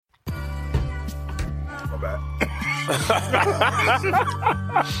bad.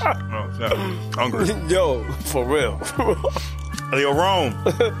 Hungry. Yo, for real. Yo, Rome.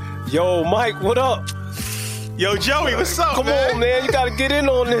 Yo, Mike, what up? Yo, Joey, what's up, Come on, man. You got to get in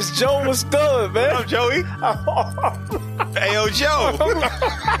on this. Joe, what's good, man? What up, Joey? Hey, yo, Joe.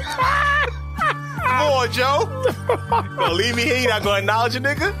 Come on, Joe. You gonna leave me here? You not gonna acknowledge a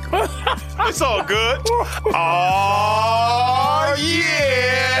nigga? It's all good. Oh,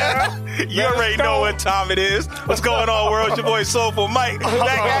 yeah. You already know what time it is. What's going on, world? It's your boy Soulful Mike.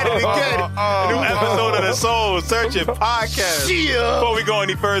 Back at it again. A new episode of the Soul Searching Podcast. Before we go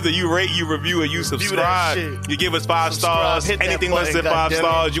any further, you rate, you review, and you subscribe. You give us 5 stars. Anything less than 5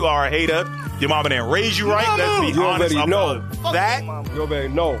 stars, you are a hater. Your mama didn't raise you right. Let's be honest. You already know that. You already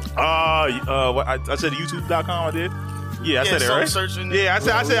know. What I said YouTube.com. I did. Yeah, I said it right. Searching Yeah,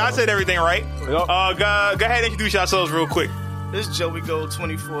 I said everything right. Yep. Go ahead and introduce yourselves real quick. This is Joey Gold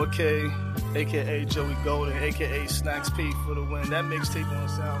 24K, a.k.a. Joey Golden, a.k.a. Snacks P for the win. That mixtape on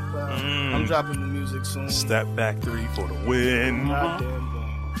SoundCloud. I'm dropping new music soon. Step back 3 for the win. Goddamn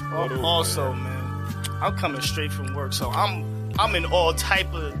boom. Also, man, I'm coming straight from work, so I'm in all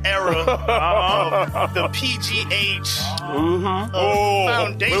type of era of the PGH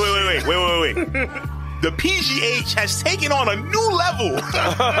foundation. Wait. The PGH has taken on a new level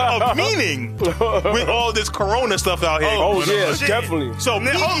of meaning with all this Corona stuff out here. Oh, yeah, definitely. So,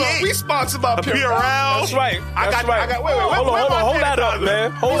 Hold on, we sponsored by Purell. That's right. I got. Wait. Hold that up, man.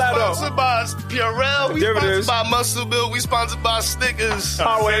 Hold that up. Sponsored by Purell. We There it sponsored is. by Muscle Build. We sponsored by Snickers.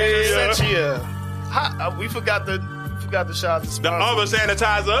 Sentia. We forgot the shout out to The sponsor. other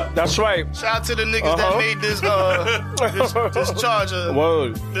sanitizer. That's right. Shout out to the niggas that made this this charger.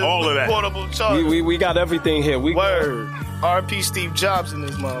 Word. All of that. Portable charger. We got everything here. Word. RP Steve Jobs in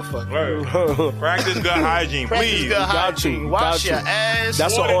this motherfucker. Word. Practice good hygiene, please. Good hygiene. Wash your ass.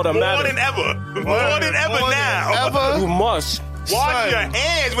 That's an automatic. More than ever. More than ever now. You must. Wash your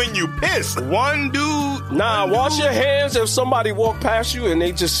hands when you piss. One dude. Wash your hands if somebody walk past you and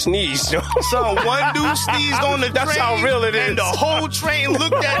they just sneeze. Son, one dude sneezed on the train. That's how real it is. And the whole train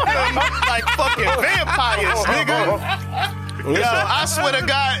looked at them like fucking vampires, nigga. Yo, I swear to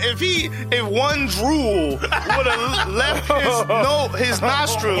God, if one drool would have left his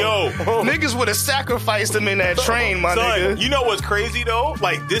nostril, niggas would have sacrificed him in that train, my nigga. You know what's crazy though?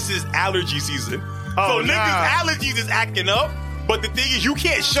 Like, this is allergy season. So niggas' allergies is acting up. But the thing is, you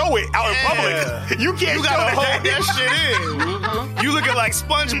can't show it out in public. You can't. You gotta hold that shit in. You looking like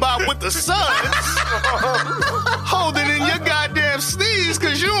SpongeBob with the suds, holding in your goddamn sneeze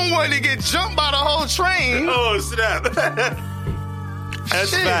because you don't want to get jumped by the whole train. Oh snap!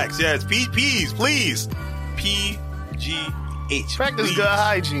 That's facts. Yes, please. PGH. Practice good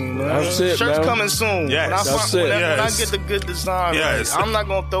hygiene, man. That's it, Shirt's man. coming soon. Yes, When I get the good design, Yes. right, I'm not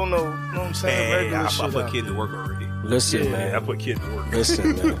gonna throw no, you know what I'm saying, regular shit I put out. kid to work already. Listen, man. I put kid to work.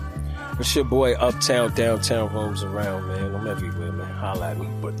 Listen, man. It's your boy Uptown, Downtown, roams around, man. I'm everywhere, man. Holla at me.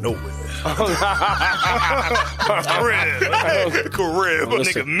 But nowhere. Crib.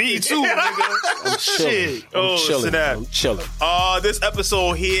 Listen. Nigga, me too, nigga. I'm chilling. I'm chilling. This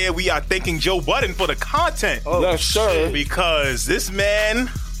episode here, we are thanking Joe Budden for the content. Yes, sir. Because this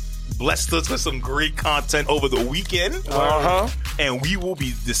man blessed us with some great content over the weekend. And we will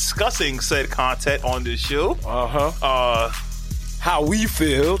be discussing said content on this show. How we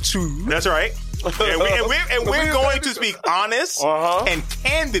feel, too. That's right. And we're going to speak honest and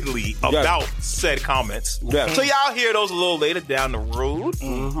candidly about said comments. Yeah. So y'all hear those a little later down the road.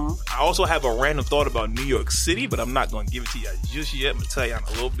 I also have a random thought about New York City, but I'm not going to give it to y'all just yet. I'm going to tell y'all in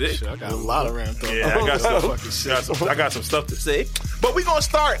a little bit. I got a lot of random thoughts. Yeah, I got some stuff to say. But we're going to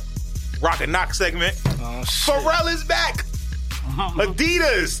start Rock and Knock segment. Pharrell is back.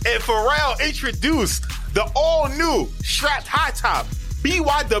 Adidas and Pharrell introduced the all-new strapped high top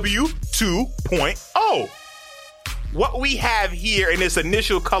BYW 2.0. What we have here in this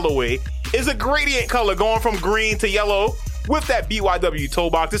initial colorway is a gradient color going from green to yellow with that BYW toe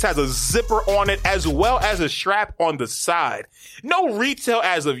box. This has a zipper on it as well as a strap on the side. No retail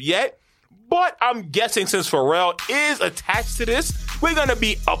as of yet, but I'm guessing since Pharrell is attached to this, we're going to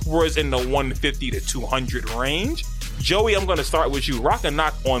be upwards in the 150 to 200 range. Joey, I'm going to start with you. Rock and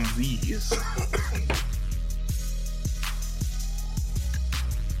knock on these.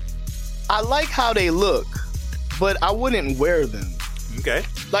 I like how they look, but I wouldn't wear them. Okay.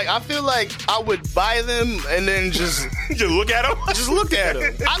 Like, I feel like I would buy them and then just look at them? Just look at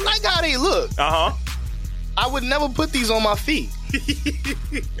them. I like how they look. I would never put these on my feet.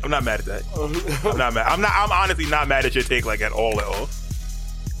 I'm not mad at that. I'm not mad. I'm honestly not mad at your take like at all.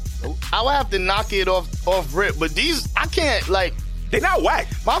 I would have to knock it off rip, but these, I can't, like, They not whack.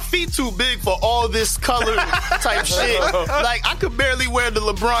 My feet too big for all this color type shit. Like, I could barely wear the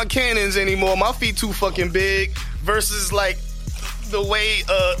LeBron Cannons anymore. My feet too fucking big versus, like, the way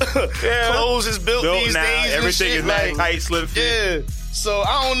clothes is built these now, days. Everything is like tight, slim fit. Yeah. So,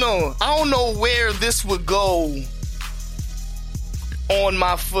 I don't know. I don't know where this would go on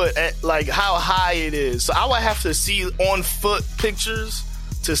my foot, at, like, how high it is. So, I would have to see on-foot pictures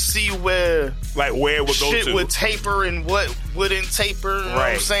to see where it would go shit to. would taper and what wouldn't taper. You know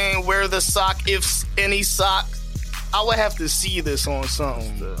what I'm saying? Where the sock, if any sock. I would have to see this on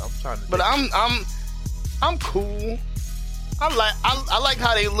something. I'm trying to. But I'm cool. I like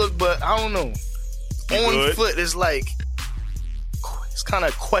how they look, but I don't know. On foot is like, it's kind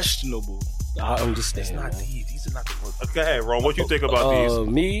of questionable. I understand. It's not these. These are not the ones. Okay, ahead, Ron. What you think about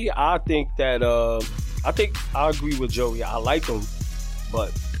these? Me, I think that I agree with Joey. I like them,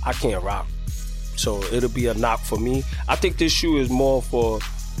 but I can't rock. So it'll be a knock for me. I think this shoe is more for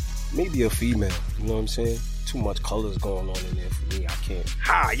maybe a female. You know what I'm saying? Too much colors going on in there for me. I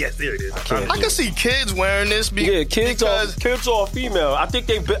can't. Yes, there it is. I can see kids wearing this. Kids or female. I think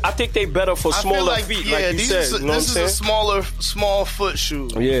they better for smaller feet. Yeah, like you said. This is a small foot shoe.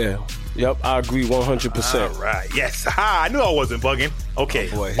 Yeah. Yep, I agree 100%. All right, yes. I knew I wasn't bugging. Okay.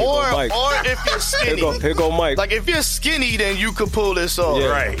 Oh boy, or if you're skinny. Here go Mike. Like, if you're skinny, then you could pull this off. Yeah.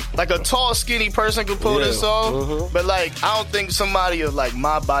 Right. Like, a tall, skinny person could pull this off. Mm-hmm. But, like, I don't think somebody of, like,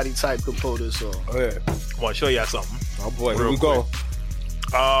 my body type could pull this off. Yeah. I want to show y'all something. Oh boy, here Real we go.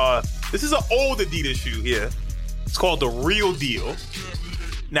 This is an old Adidas shoe here. It's called the Real Deal.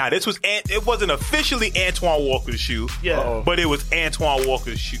 Now, it wasn't officially Antoine Walker's shoe. Yeah. But it was Antoine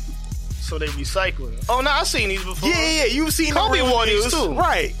Walker's shoe. So they recycling. Oh, no, I've seen these before. Yeah, you've seen Kobe the Real wore these Deals. too.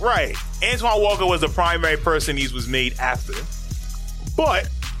 Right. Antoine Walker was the primary person these was made after. But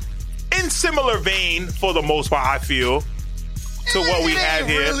in similar vein, for the most part, I feel, to what we have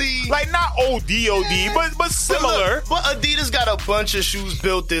here. Really, like, not OD, but similar. But Adidas got a bunch of shoes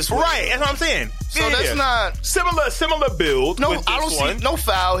built this way. Right, that's what I'm saying. So that's not... Similar build. No, with this I don't one. see no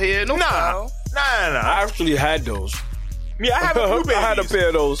foul here. No foul. Nah. I actually had those. Yeah, I have a few I had a pair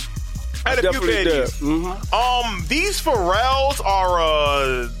of those. I had a few pair of these. Mm-hmm. These Pharrells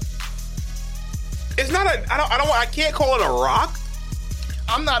are it's not a I can't call it a rock.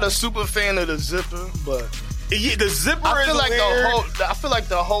 I'm not a super fan of the zipper, but yeah, the zipper I feel is like weird. I feel like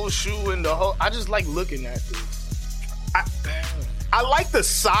the whole shoe and the whole. I just like looking at this. I like the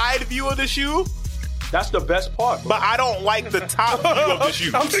side view of the shoe. That's the best part, bro. But I don't like the top view of the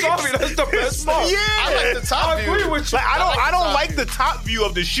shoe. I'm sorry, that's the best part. Yeah, I like the top view. I agree with you. Like, I don't like the top view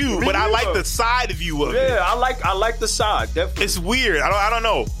of the shoe, but I like the side view of it. Yeah, I like the side. Definitely. It's weird. I don't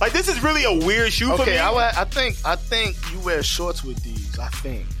know. Like, this is really a weird shoe for me. Okay, I think you wear shorts with these. I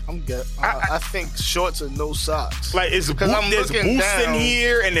think I'm good. I think shorts and no socks. Like, there's boost in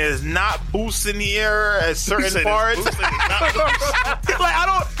here and there's not boost in here at certain parts. Like, I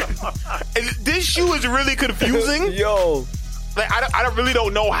don't. This shoe is really confusing. Yo. Like, I really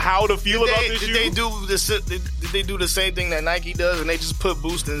don't know how to feel about this shoe. Did they do the same thing that Nike does, and they just put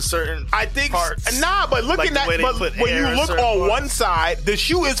boost in certain parts? Nah, but looking at when you look on one side, the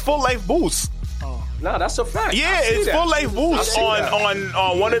shoe is full length boost. Nah, that's a fact. Yeah, it's full length boost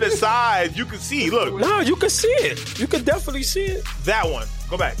on one of the sides. You can see. Look. No, you can see it. You can definitely see it. That one.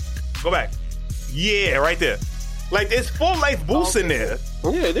 Go back. Yeah, right there. Like, there's full length boost in there.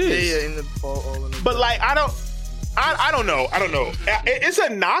 Yeah, it is. Yeah, all in the but like, I don't know. It's a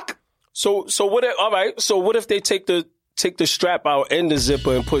knock. So what? All right. So what if they take the strap out and the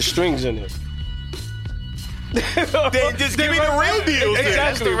zipper and put strings in it? Then just give me the real deal.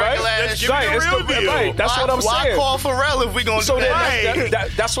 Exactly, right? Just give me the real deal. Right. That's what I'm saying. Why call Pharrell if we gonna do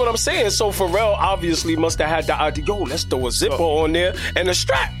that? That's what I'm saying. So Pharrell obviously must have had the idea. Yo, let's throw a zipper on there and a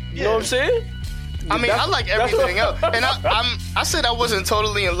strap. You know what I'm saying? I mean, I like everything else, and I said I wasn't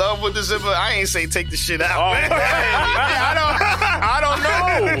totally in love with the zipper. I ain't say take the shit out. Man. I don't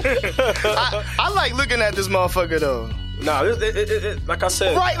know. I like looking at this motherfucker though. Nah, like I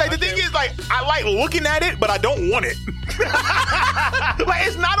said, right? Like, the thing is, like, I like looking at it, but I don't want it. Like,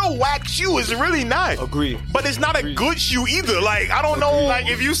 it's not a whack shoe. It's really not. Agree. But it's not a good shoe either. Like, I don't know. Like,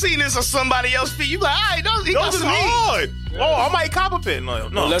 if you seen this on somebody else's feet, you like, all right, those is hard. Oh, I might cop a pit. No,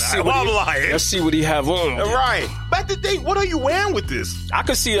 let's see what he have on. Right. But the thing, what are you wearing with this? I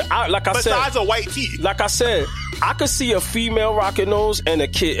could see it. Besides a white tee. Like I said, I could see a female rocking those and a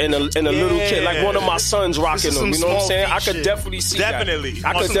kid and a little kid, like one of my sons rocking them. You know what I'm saying? I could definitely see that. I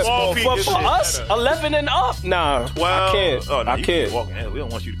could definitely. But for us, 11 and up, nah, 12. I can't. Oh, no, I can't. We don't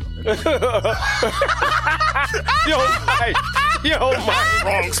want you to go. Yo, hey, Yo,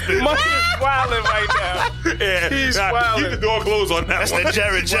 Wrong spin. Mike is wilding right now. Yeah, He's keep wilding. the door closed on that That's one. the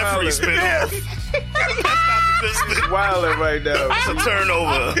Jared Jeffrey spin. That's not the good spin. Wilding right now. That's a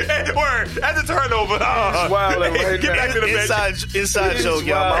turnover. Word, that's a turnover. wilding right Get now. back to the bench. Inside joke,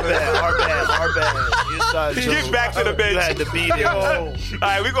 y'all. My wilding. bad. Our bad. Inside joke. Get back to the bench. You had to be there. All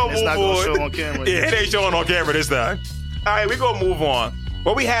right, we're going to It's move not gonna on. show on camera. Yeah, it ain't showing on camera this time. All right, we're going to move on.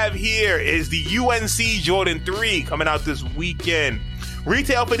 What we have here is the UNC Jordan 3 coming out this weekend.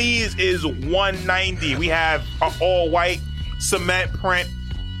 Retail for these is $190. We have all white, cement print,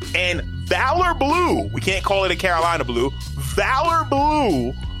 and Valor Blue. We can't call it a Carolina Blue. Valor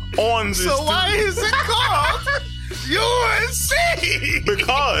Blue on this. So why is it called UNC?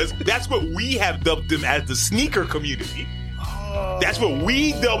 Because that's what we have dubbed them as the sneaker community. That's what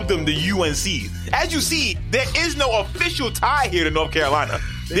we dubbed them, the UNCs. As you see, there is no official tie here to North Carolina.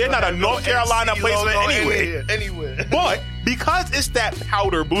 They're not a North Carolina placement anyway. But because it's that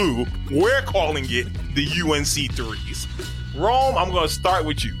powder blue, we're calling it the UNC 3s. Rome, I'm going to start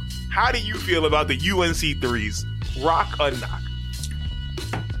with you. How do you feel about the UNC 3s? Rock or knock?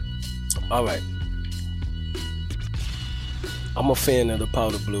 All right. I'm a fan of the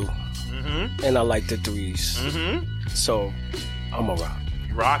powder blue. And I like the 3s. So, I'm a rock.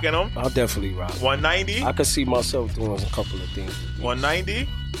 You rocking them? I'll definitely rock. 190? I could see myself doing a couple of things. 190?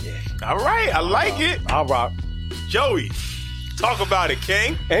 Yeah. All right, I like it. I'll rock. Joey, talk about it,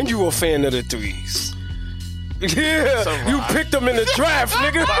 King. And you a fan of the 3s. Yeah, you picked them in the draft,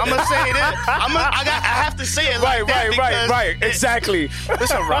 nigga. I'm gonna say that. I have to say it like that. Right. Exactly. It's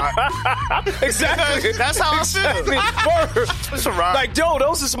a rock. Exactly. That's how I feel. Word. It's a rock. Like, yo,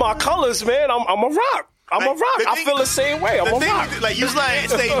 those is my colors, man. I'm a rock. I'm a rock. I feel the same way. I'm a rock. Like, you can't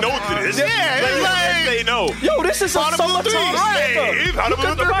say no to this. Yeah, you it's can't say no. Yo, this is a summertime Hey, powder blue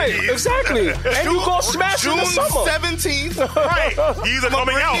sneaker. Right, threes. exactly. And you gonna smash in the June summer. 17th. Right. These are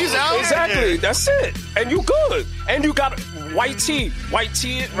coming out. these out. Exactly. That's it. And you good. And you got white tee. White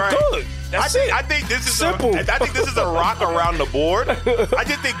tee, Right. good. That's it. I think this is Simple. I think this is a rock around the board. I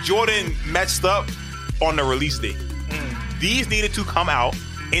just think Jordan messed up on the release date. These needed to come out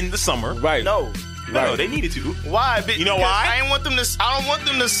in the summer. Right. No, Right. they needed to. Why? You know why? I don't want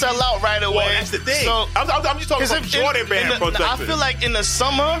them to sell out right away. Well, that's the thing. So, I'm just talking from Jordan brand I perspective. feel like in the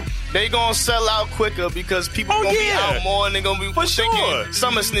summer they gonna sell out quicker because people gonna be out more and they're gonna be thinking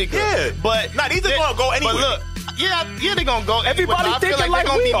summer sneakers. Yeah, but these are gonna go anywhere. But look, yeah, they're gonna go. Everybody anywhere, but I feel thinking like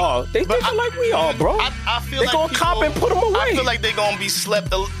they're gonna we be- are. They but thinking like we are, bro. I feel They like gonna cop and put 'em away. I feel like they're gonna be slept.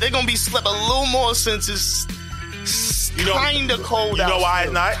 They're gonna be slept a little more since it's kind of cold out. You know why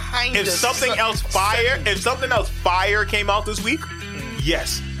it's not? Kinda If something else fire came out this week,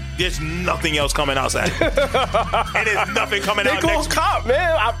 yes. There's nothing else coming outside. And there's nothing coming They out gonna next week. cop,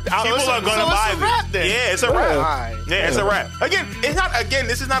 man. People are gonna buy it's a wrap this. then. Yeah, it's a wrap. Right. Yeah, it's a wrap. Again,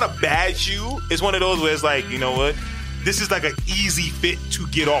 this is not a bad shoe. It's one of those where it's like, you know what? This is like an easy fit to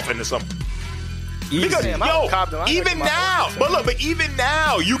get off in the summer. Because, Damn, I don't cop them. I gotta even get my now, own. but even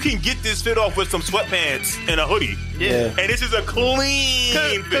now, you can get this fit off with some sweatpants and a hoodie. Yeah. And this is a clean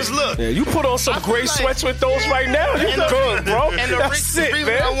fit. Because look, Yeah, you put on some I feel gray like- sweats with those right now. You And the- good, bro. And the That's it,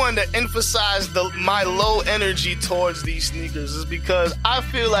 reason I man. wanted to emphasize my low energy towards these sneakers is because I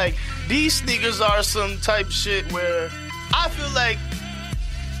feel like these sneakers are some type shit where I feel like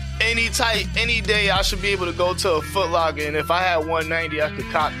any day I should be able to go to a Foot Locker, and if I had 190, I could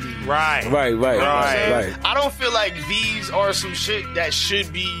cop these. Right. Right. I don't feel like these are some shit that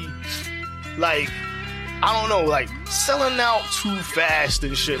should be like, I don't know, like selling out too fast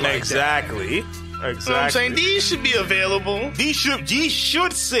and shit like that. Exactly. You know what I'm saying? These should be available. These should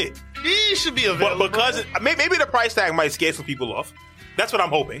sit. These should be But available. because maybe the price tag might scare some people off. That's what I'm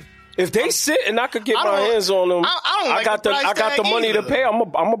hoping. If they sit and I could get I my don't- hands on them, I don't like got the price I got the tag money to either. pay. I'm a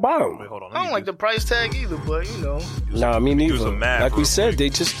buy them. Wait, hold on. I don't like the price tag either, but you know. Nah, me neither. some math Like we real said, they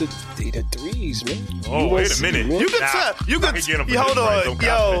just the 3s, man. Oh, wait a UNC, minute. man. You could Nah, tell. You I could can get 'em for hold this price, on, don't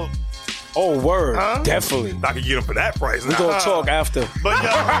yo. Oh, word. Huh? Definitely. I can get them for that price. We gonna talk after. But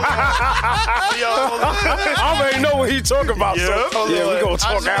yo, hold on. I already know what he talking about. Yeah. So Hold yeah, on. we gonna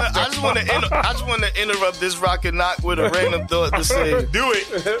talk after. I just want to interrupt this rock and knock with a random thought to say, Do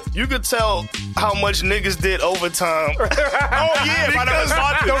it. you could tell how much niggas did overtime. Oh, yeah. By the Because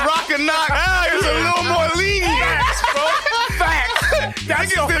responses. the rock and knock is a little more lenient, bro. Facts. Niggas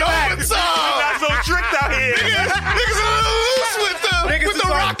did overtime. Not so tricked out here. Niggas a little loose with the is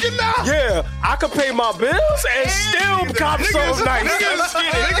like- rock and knock. Yeah, I could pay my bills and still cop something nice.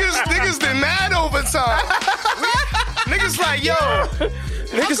 Niggas did mad overtime. Niggas like, yo.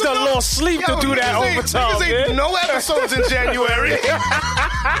 Niggas done lost sleep to do that overtime, Niggas ain't man. no episodes in January. Like,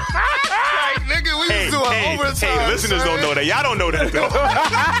 nigga, we Hey, doing overtime. Hey, listeners don't know that. Y'all don't know that, though.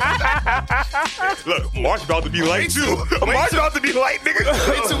 Look, March about to be light, too. March about to be light,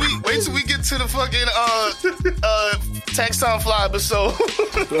 nigga. Wait till we get to the fucking Tax Time Fly episode.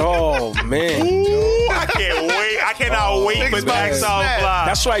 Oh, man. Ooh, I can't wait. I cannot wait for Tax Time Fly.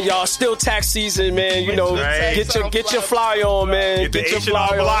 That's right, y'all. Still tax season, man. You know, Right. get your fly on, man. Get the your H&R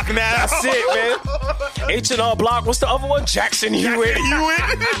fly Block on. now. That's it, man. H&R Block. What's the other one? Jackson Hewitt.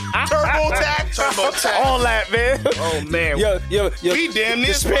 TurboTax. All that, man. Oh man, Yo, we damn near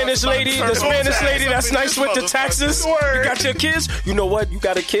the Spanish lady that's nice with the taxes. You got your kids. You know what? You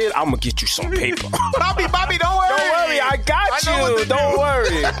got a kid. I'm gonna get you some paper. Bobby, don't worry. Don't worry, I got know what you. to Don't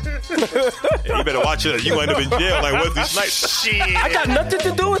worry. Yeah, you better watch it. You end up in jail like Wesley Snipes. Shit. I got nothing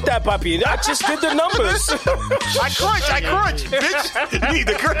to do with that, Papi. I just did the numbers. I crunch, bitch. You need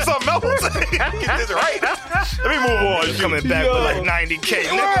to crunch something else. Get this right. Let me move on. coming back with like 90K.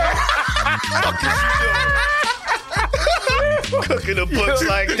 Cooking the books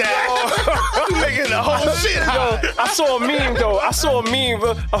like that. You making the whole shit hot. I saw a meme though. I'm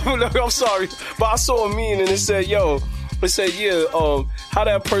sorry, but I saw a meme and it said, how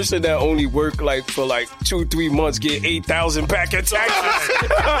that person that only worked like for like 2-3 months get 8,000 back in taxes.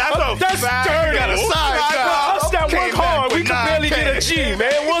 That's dirty. Got a side job. Us that work hard, we can barely get a G,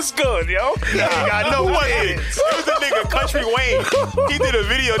 man. What's good, yo? I know what it is. It was a nigga, Country Wayne. He did a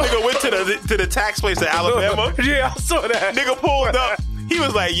video. Nigga went to the tax place in Alabama. Yeah, I saw that. Nigga pulled up. He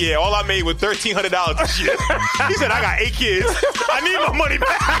was like, yeah, all I made was $1,300 this year. He said, I got 8 kids. I need my money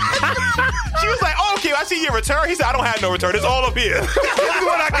back. She was like, oh, okay, I see your return. He said, I don't have no return. It's all up here. This is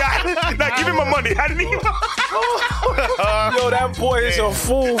what I got. Now give me my money. I need Yo, that boy is a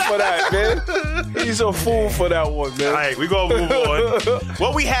fool for that, man. He's a fool for that one, man. All right, we're going to move on.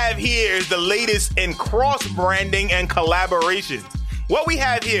 What we have here is the latest in cross-branding and collaborations. What we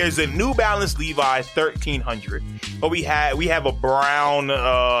have here is a New Balance Levi 1300. But we have a brown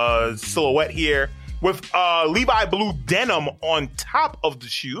silhouette here with Levi blue denim on top of the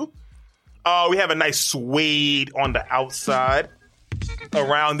shoe. We have a nice suede on the outside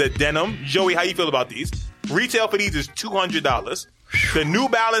around the denim. Joey, how you feel about these? Retail for these is $200. The New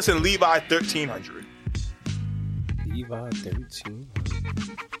Balance and Levi 1300. Levi 1300.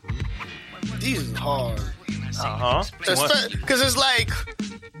 These is hard. Because it's like,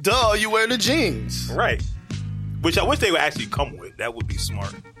 duh, you wear the jeans. Right. Which I wish they would actually come with. That would be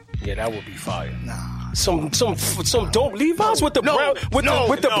smart. Yeah, that would be fire. Nah. Some dope Levi's with the brown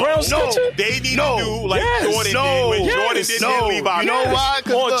brown stitching. They need to do like Jordan did when Jordan did Levi. You know why?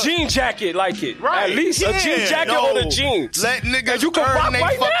 Or a jean jacket like it. Right. At least a jean jacket or the jeans. Let niggas you can rock earn they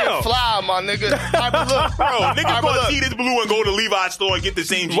right fucking now. fly, my nigga. Niggas gonna see this blue and go to Levi's store and get the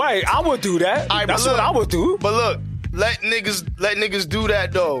same jeans. Right, I would do that. That's what I would do. But look, let niggas do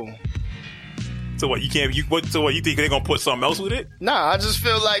that though. So what? You think they're gonna put something else with it? Nah, I just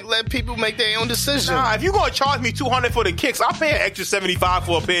feel like let people make their own decision. Nah, if you gonna charge me $200 for the kicks, I'll pay an extra $75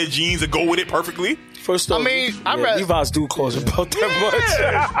 for a pair of jeans and go with it perfectly. First off, Levi's do cost about that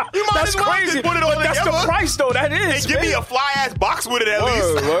much. You might That's as well crazy. just put it all But that's together. the price though. That is. And give me a fly ass box with it at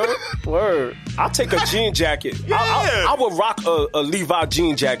least. Word. I'll take a jean jacket. Yeah. I would rock a Levi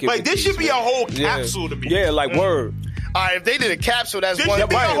jean jacket. Like this should be a whole capsule to me. Yeah, like word. All right, if they did a capsule, that's This one should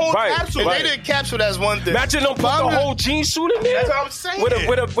be thing. a whole Right. capsule. If they did a capsule, that's one thing. Imagine them put the whole jean suit in there. That's what I'm saying.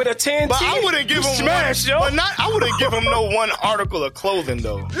 With a tan But tee. I wouldn't give him smash, one. yo. But I wouldn't give him no one article of clothing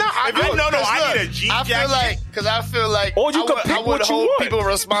though. I need a jean I jacket. I feel like Or you could pick I would what you hold want. people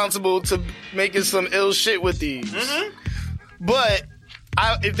responsible to making some ill shit with these. Mm-hmm. But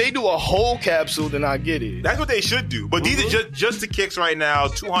if they do a whole capsule, then I get it. That's what they should do. But these are just the kicks right now.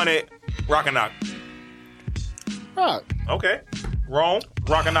 $200. Rock and knock. Rock. Okay. Wrong.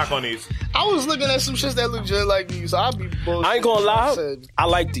 Rock and knock on these. I was looking at some shit that look just like these. So I'll be bullshit. I ain't gonna lie. Said, I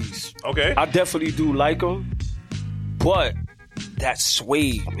like these. Okay. I definitely do like them. But that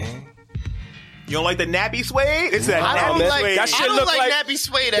suede, man. You don't like the nappy suede? It's that I nappy don't like suede. that shit I don't look like like- nappy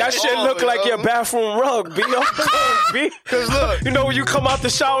suede. That shit look like your bathroom rug, B. Cause look, You know when you come out the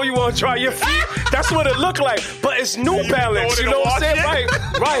shower, you want to dry your feet? That's what it look like. But it's New Balance, throw it you in know the what I'm saying?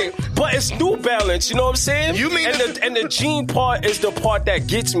 wash Right. But it's New Balance, you know what I'm saying? You mean and the jean part is the part that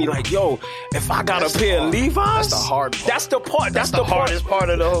gets me. Like, yo, if I got That's a pair the of hard- Levi's, that's the hard part. That's the part. That's the hardest part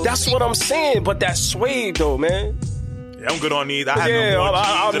of the whole. That's what I'm saying. But that suede though, man. Yeah, I'm good on these. I have Yeah, no more jeans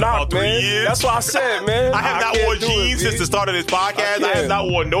I'm in about not, 3 man. years. That's what I said, man. I have not can't worn do it, jeans B. since the start of this podcast. I have can't. not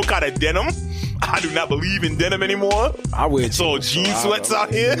worn no kind of denim. I do not believe in denim anymore. I wear It's all jean sweats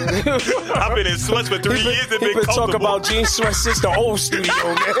out here. I've been in sweats for 3 years and He been been talking comfortable. about jean sweats since the old studio,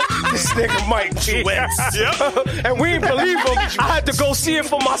 man. This nigga Mike Sweats. Yep. And we didn't believe him. I had to go see it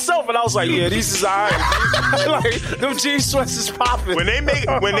for myself, and I was like, "Yeah, these is alright." Like them jean sweats is popping. When they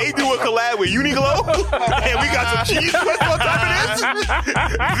do a collab with Uniqlo and we got some jean sweats on top of this,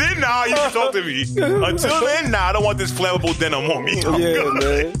 then you can talk to me. Until then, I don't want this flammable denim on me. I'm good.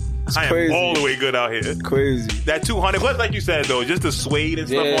 Man. It's I am crazy. all the way good out here. Crazy. That 200, plus like you said though, just the suede and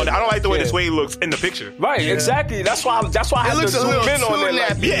stuff on it. I don't like the way the suede looks in the picture. Right, exactly. That's why I had to looks a zoom little in on too it.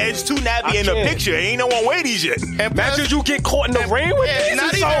 Like, nappy. Yeah, it's too nappy I in the can't. picture. Ain't no one wear these yet. And plus- imagine you get caught in the rain with Yeah, this.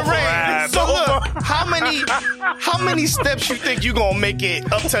 not It's even over. rain. So look, how many steps you think you gonna make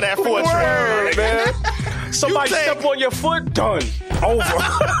it up to that fourth Word, round? man. Somebody You step on your foot, done. Over.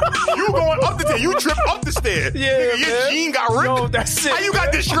 You going up the stairs. You trip up the stairs. Yeah, Nigga, your man. jean got ripped. No, that's it. How you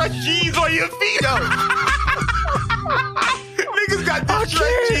got the stretch jeans on your feet? Niggas got the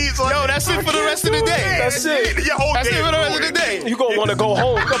stretch jeans on. Yo, that's it for the rest of the day. That's it. Your whole That's day it for the is rest of the ruined. day. You gonna want to go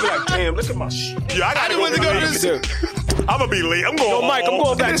home. You're gonna be like, damn, look at my shit. Yeah, I didn't want to go to this. I'm gonna be late. I'm going. Yo, Mike, I'm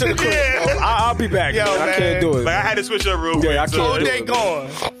going back to the crib. Yeah. I'll be back. Yo, man. I man. can't do it. Like I had to switch up real quick. Yeah, I so- can't Whole do day it. gone.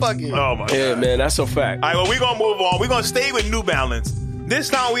 Fuck it. Oh my Yeah, god. man, that's a fact. All right, well, we're going to move on. We're going to stay with New Balance. This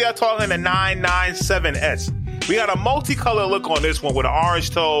time we are talking the 997S. We got a multicolor look on this one with an orange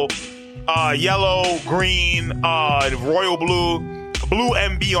toe, yellow, green, royal blue, blue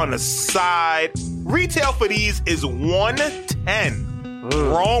MB on the side. Retail for these is $110.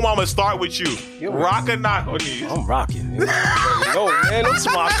 Rome, I'm going to start with you. Rock or knock on these. I'm rocking. Yo, man, those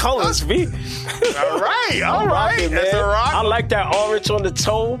are my colors, V. All right, all I'm right. rocking, That's man. a rock. I like that orange on the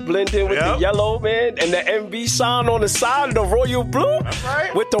toe, blending with Yep. the yellow, man, and the MB sign on the side, the royal blue, right.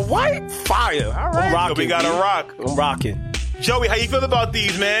 with the white fire. All right, I'm rocking. so we got a B. rock. I'm rocking. Joey, how you feel about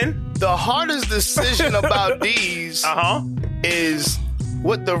these, man? The hardest decision about these Uh-huh. is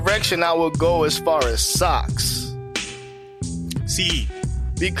what direction I would go as far as socks. See,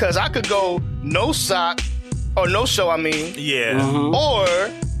 Because I could go no sock, or no show, I mean, yeah. Mm-hmm. or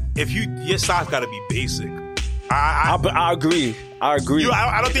If your socks got to be basic. I agree. I agree.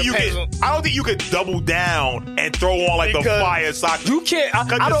 I don't think you depends could. I don't think you could double down and throw on like the Because fire sock. You can't. I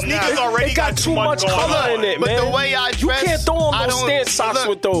the don't. sneakers It already got got too much going color on. in it, but man. the way I you dress, can't throw on I those don't- stance socks look,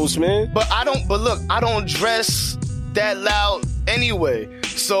 with those, man. But look, I don't dress that loud anyway.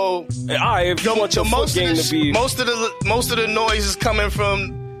 So All right, if you want your foot game to be, most of the noise is coming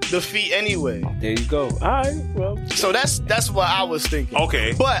from the feet anyway. there you go. All right, well, So that's what I was thinking.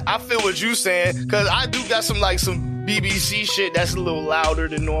 Okay. But I feel what you saying, because I do got some BBC shit that's a little louder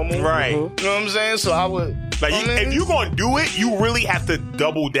than normal. Right. You know what I'm saying? So I would Like I mean, if you gonna do it, you really have to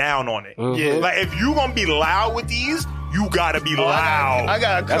double down on it. Yeah. Like if you gonna be loud with these, you gotta be loud. I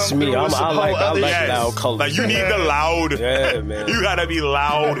gotta come That's me. through with some I like other that. shit. loud colors. Like you need the loud. Yeah, man. You gotta be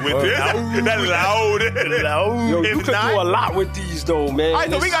loud with this. That loud. Yo, If you could not- do a lot with these, though, man. All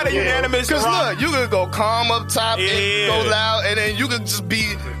right, so we got a unanimous. Because rock. look, you could go calm up top Yeah. and go loud, and then you could just be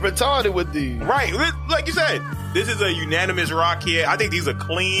retarded with these. Right, like you said, this is a unanimous rock here. I think these are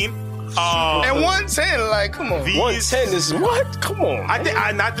clean. And 110, like, come on. These- 110 is what? Come on. I think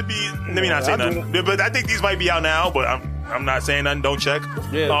not to be. Let me not say I do. nothing, but I think these might be out now. But I'm not saying nothing. Don't check.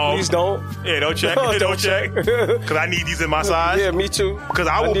 Yeah, please don't. Yeah, don't check. Don't don't check. check. Because I need these in my size. Yeah, me too. Because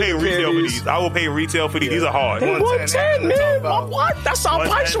I will need pay a pair retail of for these. these. I will pay retail for these. These are hard. Hey, 110, man. about. What? That's our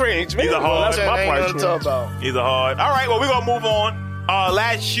 110. price range, man. These are hard. Well, that's my Ain't price nothing to talk range. about. These are hard. All right, well, we're going to move on.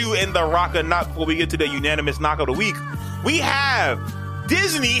 Last shoe in the rock or knock before we get to the unanimous knock of the week. We have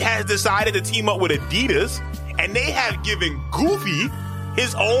Disney has decided to team up with Adidas, and they have given Goofy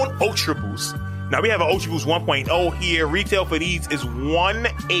his own Ultra Boost. Now we have an Ultra Boost 1.0 here. Retail for these is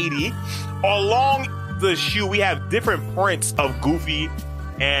 $180. Along the shoe, we have different prints of Goofy,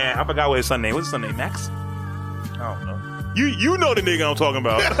 and I forgot what his son name. What's his son name? Max? I don't know. You know the nigga I'm talking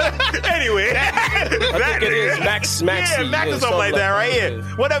about. Anyway, I think it is Max. yeah, Max or something like that, right? that. Yeah.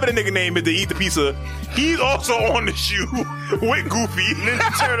 Whatever the nigga name is to eat the pizza. He's also on the shoe with Goofy.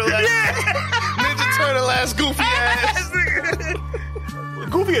 Ninja Turtle ass. Yeah. Ninja Turtle ass, goofy ass.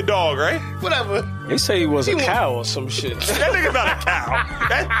 Goofy a dog, right? Whatever. They say he was a cow or some shit. That nigga's not a cow.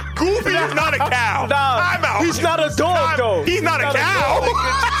 That Goofy is not a cow. Nah, I'm out. he's not a dog, though. He's not a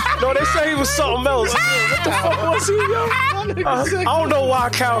cow. No, they say he was something else. What the fuck was he, yo? I don't know why a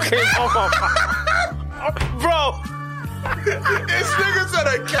cow came off my bro. This nigga's not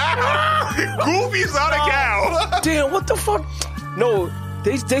a cow. Goofy's not a cow. Damn, what the fuck? No,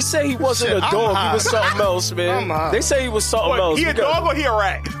 they say he wasn't Shit, a I'm dog. high. He was something else, man. I'm high. They say he was something What, else. he a dog or he a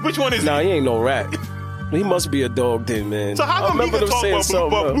rat? Which one is Nah, he? he ain't no rat. He must be a dog then, man. So how come I he remember can them talk saying but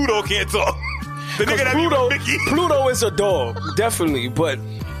something else. Pluto can't talk? The nigga that be with Mickey. Pluto is a dog, definitely, but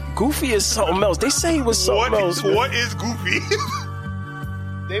Goofy is something else. They say he was something else. What is Goofy?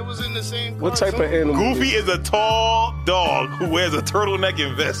 They was in the same. What type of animal? Goofy is a tall dog who wears a turtleneck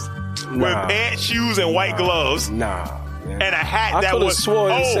and vest with pants, shoes, and white gloves. Nah. Man. And a hat I that was.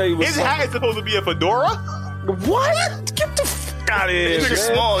 Sworn to say he was his hat is supposed to be a fedora? What? Get the fuck out of here. This nigga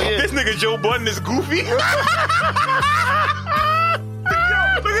small, yeah. This nigga Joe Budden is Goofy. Look at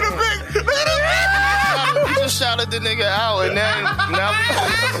the pic. Look at the pic. He just shouted the nigga out, and then now.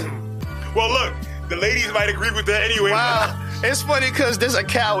 Well, look, the ladies might agree with that anyway. Wow. It's funny because there's a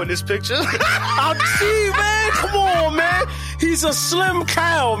cow in this picture. I see, man. Come on, man. He's a slim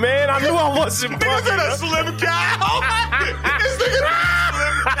cow, man. I knew I wasn't Nigga said a slim cow. This nigga is a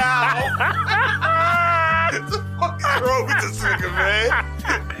slim cow. What the fuck is wrong with this nigga, man?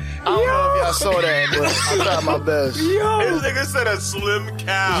 I don't know if y'all saw that, but I tried my best. This nigga said a slim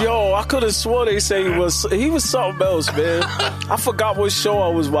cow. Yo, I could have sworn they say he was something else, man. I forgot what show I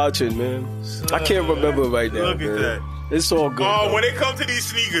was watching, man. I can't remember right now. Look at that. It's all good. Oh, when it comes to these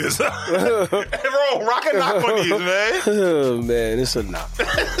sneakers, bro, rock a knock on these, man. Oh, man, it's a knock.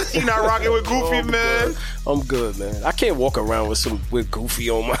 You not rocking with Goofy, man? I'm good, man. I can't walk around with Goofy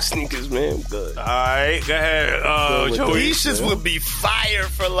on my sneakers, man. I'm good. All right, go ahead. Joey. These shits would be fire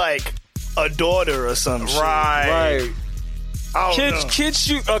for like a daughter or some shit. Right. Kids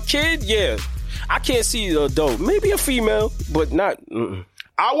shoot a kid, yeah. I can't see the adult. Maybe a female, but not.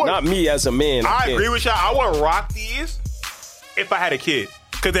 Not me as a man. I agree with y'all. I would rock these if I had a kid.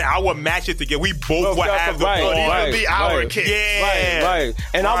 Because then I would match it together. We both would have the These would be our kids. Yeah. Right.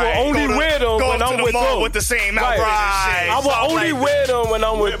 And I will only wear them when I'm with them. With the same outfit and shit. I will only wear them when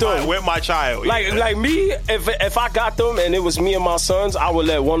I'm with them. With my child. Like me, if I got them and it was me and my sons, I would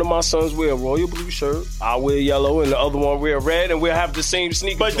let one of my sons wear a royal blue shirt. I'll wear yellow and the other one wear red, and we'll have the same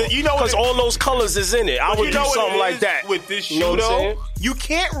sneakers. But you know, because all those colors is in it. I would do something like that with this shoe. Though, you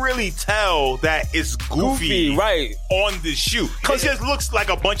can't really tell that it's goofy right, on the shoe. Because it just looks like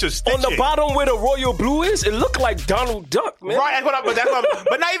a bunch of stitching. On the bottom where the royal blue is, it looked like Donald Duck, man. Right, but not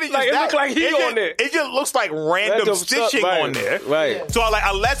even just like, that. It looked like he on there. It just looks like random stitching on there. Right. So like,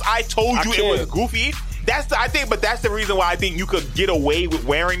 unless I told you it was goofy, that's the reason why I think you could get away with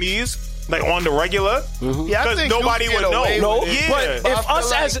wearing these. Like on the regular, because nobody would know. No,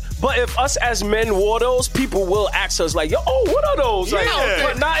 but if us as men wore those, people will ask us like, "Yo, what are those?" Like,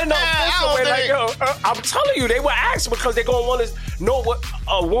 but not in the official way. Like, yo, I'm telling you, they will ask because they're gonna want to know what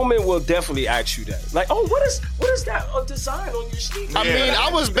a woman will definitely ask you that. Like, oh, what is that design on your sneakers? I mean, I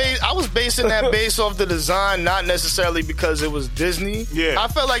was basing that based off the design, not necessarily because it was Disney. Yeah, I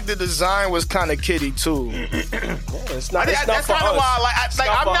felt like the design was kind of kiddie too. It's not. That's kind of why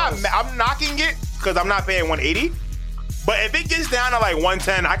I'm knocking it because I'm not paying $180. But if it gets down to like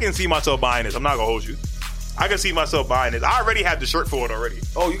 $110, I can see myself buying this. I'm not gonna hold you. I can see myself buying this. I already have the shirt for it already.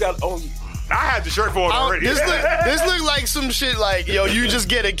 I have the shirt for it already. This look like some shit like, yo, you just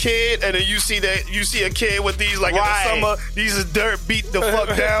get a kid and then you see a kid with these like in the summer, these is dirt beat the fuck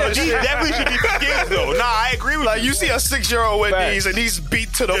down. These definitely should be for kids though. Nah, I agree with you see a 6-year-old with these and these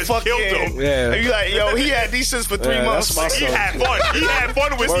beat to the fuck in. Yeah. And you like, yo, he had these since for 3 months. He had fun. He had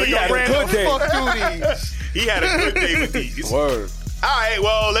fun with these. He had a good day. Fuck through these. He had a good day with these. Word. All right,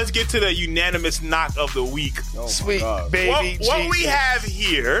 well, let's get to the unanimous knock of the week. Sweet baby. What we have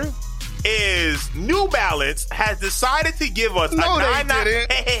here is New Balance has decided to give us a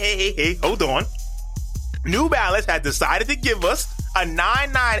 998. Hey, hold on. New Balance has decided to give us a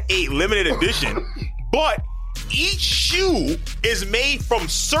 998 limited edition, but each shoe is made from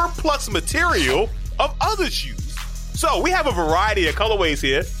surplus material of other shoes. So we have a variety of colorways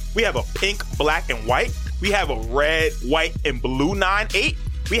here. We have a pink, black, and white. We have a red, white, and blue 9.8.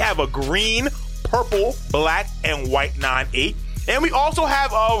 We have a green, purple, black, and white 9.8. And we also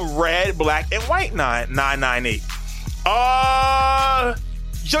have a red, black, and white 998.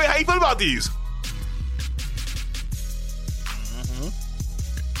 Joey, how you feel about these?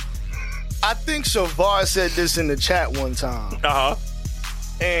 I think Shavar said this in the chat one time.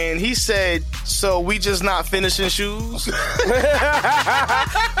 And he said, so we just not finishing shoes?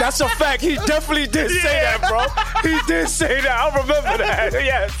 That's a fact. He definitely did say that, bro. He did say that. I remember that.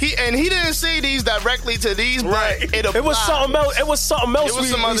 Yeah. He didn't say these directly to these, but it was something else. It was something else we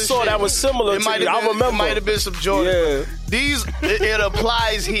saw that was similar to these. I remember. It might have been some Jordan. Yeah. These, it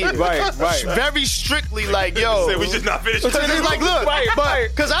applies here. Right. Very strictly, like, yo. We just not finishing shoes. It's like, look,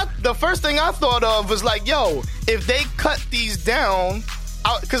 because the first thing I thought of was like, yo, if they cut these down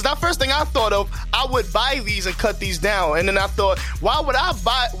because the first thing I thought of, I would buy these and cut these down, and then I thought, why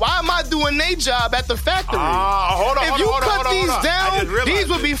am I doing their job at the factory? Hold on, if you cut these down, these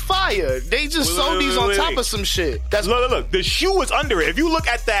would this. be fire. They just sold these on top of some shit. That's look. The shoe is under it. If you look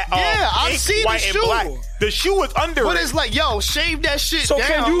at that, I've pink, seen white, the and shoe. black, the shoe is under but it. it's like, yo, shave that shit So down.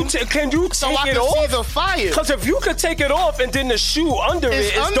 can you so take I it can see off? the fire. Because if you could take it off and then the shoe under It's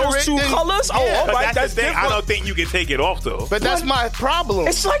it is under those it, two then- colors, yeah. all But right, that's the thing. different. I don't think you can take it off though. But that's my problem.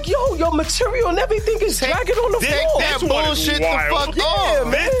 It's like, yo, your material and everything is dragging on the This- floor. that this one is bullshit the wild. fuck Yeah, off.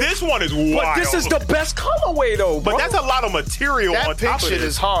 man. This one is wild. But this is the best colorway, though, bro. But that's a lot of material That on pink top of shit this.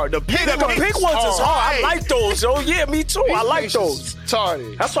 is hard. The pink, the pink ones is hard. I Right. like those. Oh, yeah, me too. I like those.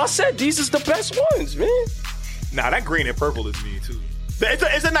 Tardy. That's why I said these is the best ones, man. Nah, that green and purple is me too.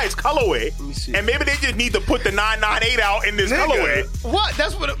 It's a nice colorway, me see. and maybe they just need to put the 998 out in this colorway. What?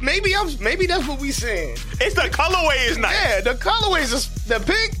 That's what. Maybe that's what we saying. It's the colorway is nice, Yeah, the colorways is the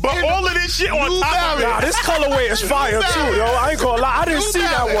pink. but and all the of this shit on New top of Balance. it. Nah, this colorway is fire too, yo. I ain't gonna lie. I didn't New see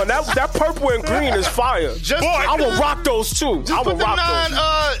that Balance. one. That purple and green is fire. Just Boy, I will rock those too. I will put the rock nine.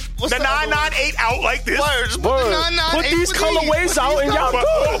 those. What's The 998 out like this. Words. Put the Word. 998 Put these with colorways out and y'all But,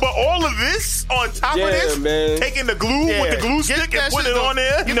 good. all of this on top Yeah, of this, man. taking the glue with the glue Get stick that and putting shit it on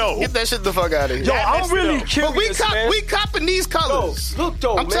there, Get that shit the fuck out of here. Yo, That I'm messed it really up. curious, But man. we copping these colors. Look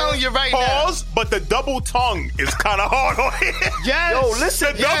though, I'm man. telling you right now. Pause, but the double tongue is kind of hard on it. Yes. Yo,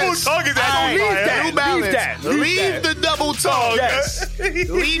 listen, The double tongue is actually leave fire. that. New Balance. Leave that. Leave the double tongue. Yes.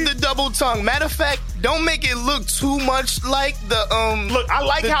 Leave the double tongue. Matter of fact, don't make it look too much like the Look, I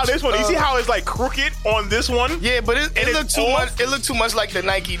like how this one. You see how it's like crooked on this one? Yeah, but it it's looked too off? much. It looked too much like the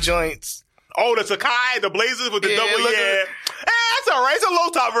Nike joints. Oh, the Sakai, the Blazers with the Yeah, double. look Yeah, at- that's all right. It's a low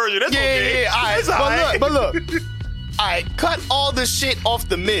top version. That's okay. Yeah. All right, It's all right. but look. All right, cut all the shit off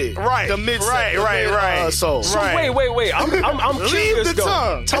the mid. Right, The mid. right, right. So So Right. wait. I'm Leave curious the though.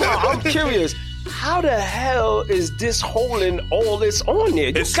 tongue. Time out, I'm curious. How the hell is this holding all this on there?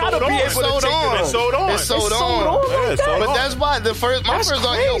 You It's gotta sold be on. able It's to sold take on. it. It's sold on. It's sold It's sold on. on like Yeah, it's that? sold But on. that's why my That's first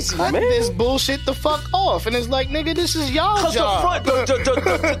thought, yo, crazy, cut man. this bullshit the fuck off. And it's like, nigga, this is y'all Cause the job. front,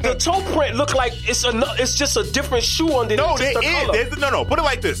 the toe print look like it's just a different shoe underneath. No, just there the color. is. No. Put it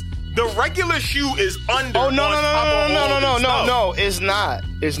like this. The regular shoe is under. Oh, no, on top of all this stuff. no, it's not.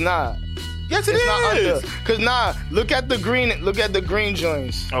 It's not. Yes, it It's not is. under. Cause look at the green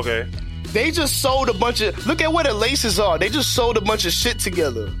joints. Okay. They just sold a bunch of, look at where the laces are. They just sold a bunch of shit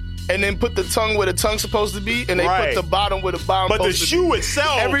together. And then put the tongue where the tongue's supposed to be, and they Right. put the bottom where the bottom But the supposed to shoe be.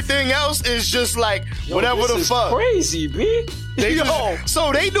 itself. Everything else is just like, Yo, whatever this the is fuck. crazy, B. They Yo, just,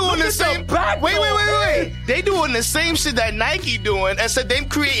 so they doing look the at the same. back, Wait. though, They doing the same shit that Nike doing, except they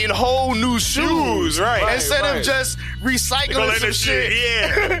creating whole new shoes, right. Instead Right. of just They recycling gonna let some the shit.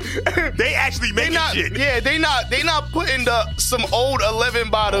 Yeah. They actually They making not, shit. yeah, they not putting some old 11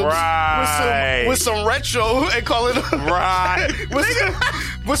 bottoms Right. with some retro and calling them Right.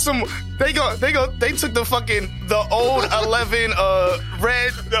 with some. They took the old 11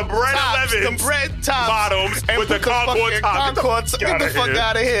 red The bread tops, 11s, the bread tops bottoms and with the put Concord fucking top. Concord top. Get the fuck Outta here.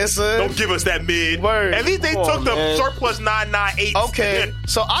 out of here, son. Don't give us that mid. Word. At least they Come took on, the man. surplus 998. Okay,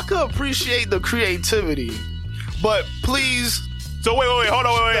 so I could appreciate the creativity, but please, So wait. Hold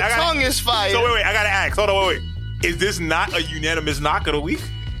on. Wait. the tongue is fire. So wait. I gotta ask. Hold on. Wait. Is this not a unanimous knock of the week?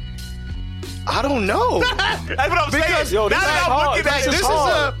 I don't know. That's what I'm Because, saying. yo, Now this that is I'm hard. looking at This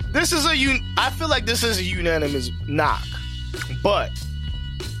is this is a I feel like this is a unanimous knock, but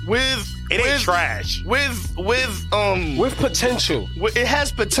with it ain't trash. with potential. it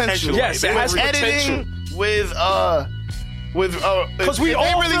has potential. Yes, it has with editing, with Because we if they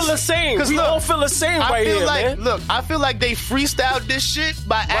all really- feel the same. 'cause We look, all feel the same I right feel here, like man. look, I feel like they freestyled this shit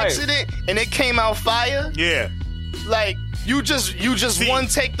by accident and it came out fire. Yeah. Like you just See. one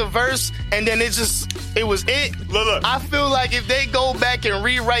take the verse and then it was it. Look. I feel like if they go back and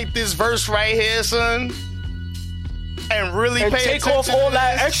rewrite this verse right here, son, and really And pay take attention off to all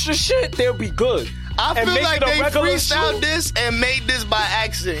that this, extra shit, they'll be good. I and feel make like it a they regular freestyled shoe. this and made this by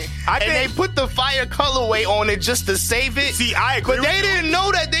accident. I And they think- put the fire colorway on it just to save it. See, I agree But with they you. didn't know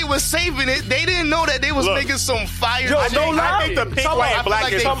that they was saving it. They didn't know that they was Look. making some fire Yo, shit. don't lie. I think the pink, Come on, white, I and feel black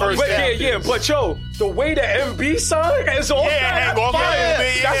like is they the first first step. Yeah, but yo, the way the MB song is off, Yeah, that's hang off fire. that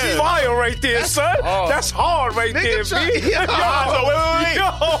MB, That's yeah. fire right there, son. hard. That's hard right Nigga there, try- B.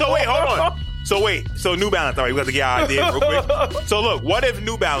 Yeah. So wait, hold on. So New Balance, all right, we got to get our idea real quick. So look, what if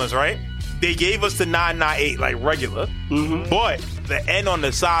New Balance, right? They gave us the 998 like regular, but the end on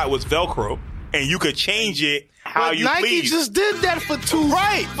the side was Velcro, and you could change it how you Nike please. just did that for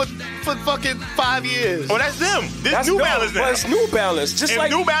for fucking 5 years. Oh, that's them. This That's New no, Balance now. but it's New Balance. Just If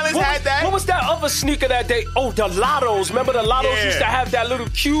like New Balance what had was, that- What was that other sneaker that they? Oh, the Lottos. Remember the Lottos Yeah. used to have that little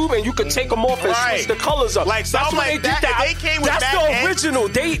cube, and you could take them off and Right. switch the colors up. Like That's something when like they did that. If they came with That's Mac the and- original.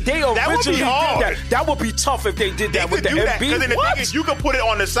 They would be originally did hard. that. That would be tough if they did They that with could the do that MB. because then the What? thing is, you can put it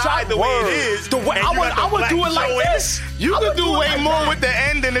on the side the way Word. it is. The way and I you would, got the I would do black it like showing. this. You could do way more with the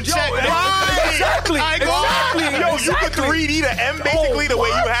end than the Yo, check. exactly. I go, Exactly. Yo, you could Exactly. 3D the M basically the way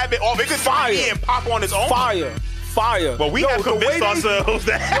you have it off. It could 3D Fire. and pop on its own. Fire. But we have the way convinced they- ourselves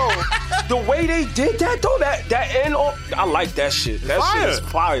that. The way they did that though, that end, I like that shit. That fire. shit is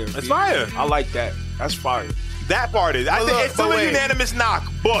fire. It's B. fire. I like that. That's fire. That part is. I But think look, it's still but a wait. unanimous knock,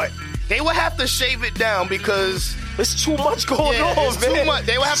 but they would have to shave it down because It's too much going yeah, on, it's man. too much.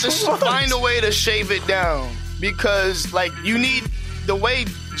 They would have to Too much. find a way to shave it down because, like, you need the way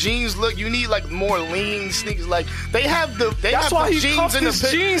jeans look. You need like more lean sneakers. Like they have the That's have why the he jeans cuffed in the his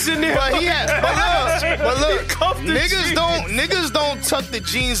pic- jeans in there. But look, He cuffed his jeans. niggas don't tuck the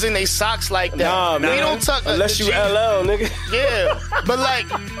jeans in their socks like that. Nah, they man. don't tuck Unless the you jeans. LL, nigga. Yeah, but like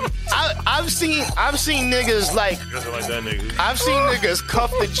I've seen niggas like just like that nigga. I've seen niggas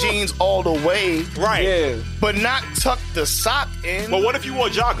cuff the jeans all the way, Right. Yeah. but not tuck the sock in. But what if you wore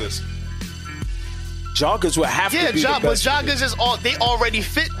joggers? Joggers would have Yeah, to be the but best. joggers is all they already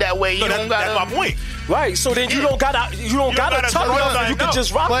fit that way. You No, don't gotta. that's my point. Right, so then you Yeah. don't gotta gotta tuck throw them. them, You no. can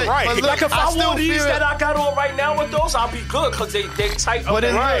just rock But- them. Right. but look, Like if I still wore these feel- that I got on right now with those, I'll be good because they tight up But the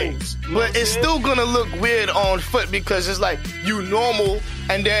it, heels. You know what but I'm it's saying? still gonna look weird on foot because it's like you normal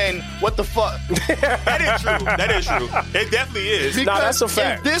and then what the fuck? That is true. That is true. It definitely is. Nah, that's a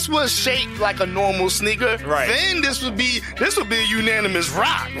fact. If this was shaped like a normal sneaker, Right. then this would be a unanimous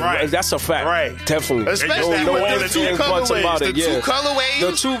rock. Right. That's a fact. Right. Definitely. Especially No with one the is two saying much colorways. about The it, two yeah. colorways.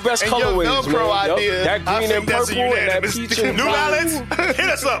 The two best and your colorways, Velcro man. Yup. idea. That I green think and that's a purple and that unanimous peach thing. and New blue. Balance, hit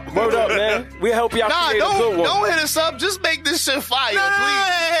us up. Word up, man. We help y'all Nah, create a good one. don't hit us up. Just make this shit fire, No, no, no,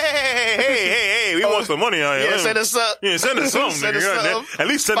 please. hey, we want some money on here. Yeah, send us up. Yeah, send us something. Send us nigga. something. At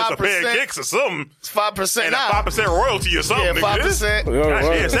least send us a pair of 5%. kicks or something. 5%. And a Nah. 5% royalty or something. Yeah, nigga. 5%. Word, Gosh,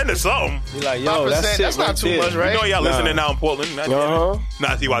 word. yeah, send us something. You like, yo, 5%, that's it that's not right too there. much, right? You know y'all Nah. listening now in Portland. Uh-huh.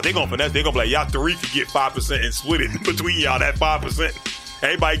 Nah, see why they gonna finesse. They gonna be like, y'all three could get 5% and split it between y'all. That 5%.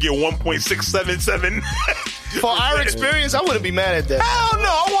 Everybody get 1.677. For our experience, I wouldn't be mad at that. Hell no,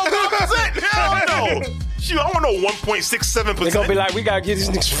 I want 5%. Hell no. Shoot, I want no 1.67%. They're gonna be like, we gotta get these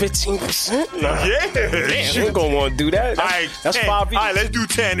niggas 15%. Nah. yeah. Damn, you ain't gonna want to do that. All right, That's 10. 5 each. All right, let's do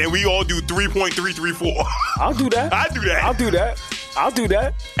 10, and we all do 3.334. I'll do that. I do that. I'll do that. I'll do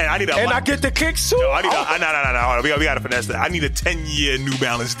that. And I need a And lot. I get the kicks too. No, I need a, no. Hold on. We gotta finesse that. I need a 10-year New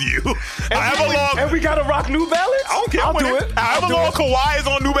Balance deal. However long. And we gotta rock New Balance. I don't care. I'll I'm do with it. However I'll do long it. Kawhi is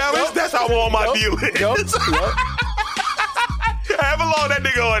on New Balance, Yup. that's how long my Yup. deal is. Yup. Yup. However long that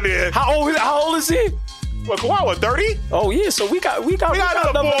nigga on there. How old is he? Well, Kawhi, what, 30? Oh yeah, so we got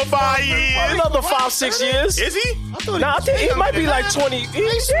another 4 or 5 years. Another 5-6 years. Is he? Nah, I think it might be like 20.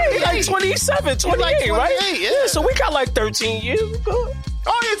 He's like 27, 28, right? 28, yeah. So we got like 13 years. We good.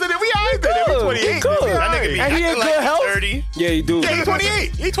 Oh, yeah, so then we all right there. We Good. 28. We good. We all That nigga right. be And he in acting good like he's health? 30. Yeah, he do. Yeah, he's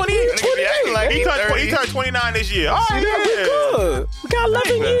 28. He's 28. Nigga be acting like He he's turned 30. 29 this year. All Yeah, right, we good. We got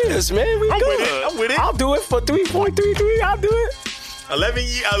 11 years, man. We I'm good. with it. I'm with it. I'll do it for 3.33. I'll do it. 11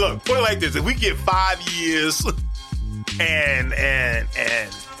 years. Look, put it like this: if we get 5 years and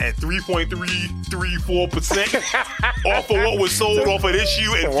 3.334% off of what was sold off of this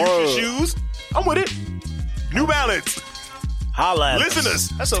shoe and future Word. shoes, I'm with it. New Balance, Holla at us. listeners,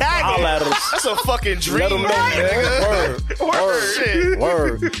 That's a tag Holla it. at us. That's a fucking dream, Let them know, nigga. man. Word. Shit.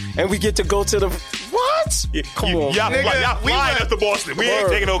 Word. And we get to go to the what? Come on, y'all, nigga. y'all We flying went- up to Boston. We ain't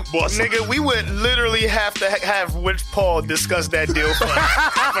Word. taking over Boston. Nigga, we would literally have to have Rich Paul discuss that deal for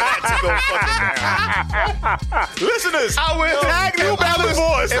that to go fucking down. Listeners, I would tag New Balance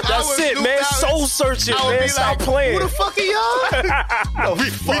boys. if I That's was it, New man. Balance, Soul searching, I would man. be Stop like, playing. who the fuck are y'all? We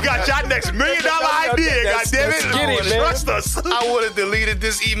got y'all next $1 million idea, That's- goddammit. let's get it, man. Trust us. I would have deleted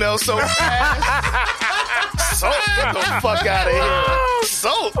this email so fast. Soap, get the fuck out of here.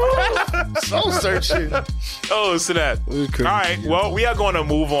 Soul searching. Oh, snap. All right, well, we are going to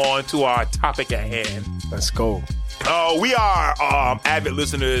move on to our topic at hand. Let's go. We are avid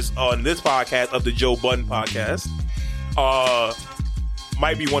listeners on this podcast of the Joe Budden podcast.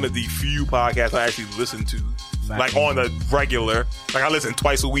 Might be one of the few podcasts I actually listen to, like on the regular. Like I listen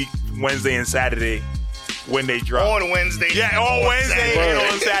twice a week, Wednesday and Saturday when they drop. On Wednesday. Yeah, on Wednesday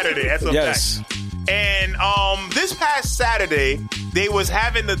and on Saturday. That's a Yes. fact. And this past Saturday, they was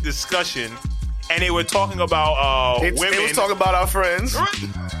having a discussion, and they were talking about women. They was talking about our friends.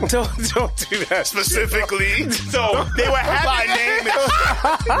 Don't do that Specifically. So they were having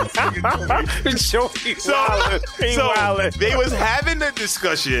they was having a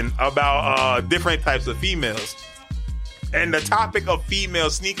discussion about different types of females, and the topic of female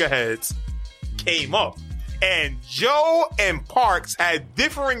sneakerheads came up, and Joe and Parks had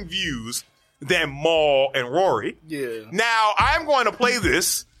differing views than Maul and Rory. Yeah. Now I'm going to play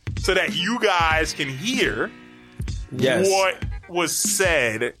this so that you guys can hear what was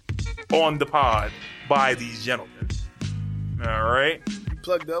said on the pod by these gentlemen. All right. You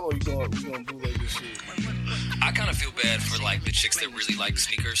plugged up, or you gonna bootleg this shit? I kind of feel bad for like the chicks that really like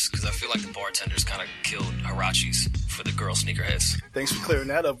sneakers, because I feel like the bartenders kind of killed Hirachis for the girl sneakerheads. Thanks for clearing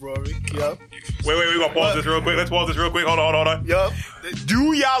that up, Rory. Yup. Wait, we're gonna pause this real quick. Let's pause this real quick. Hold on. Yup.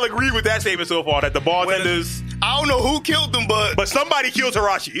 Do y'all agree with that statement so far that the bartenders? I don't know who killed them, but somebody killed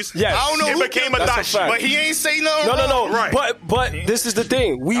Hirachis. Yes. I don't know It who became killed a them. dashi. But he ain't say nothing No. wrong. Right. But this is the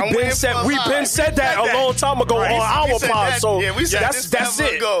thing. We've been said that a long time ago Right. on our said pod. that. So Yeah, we said that's this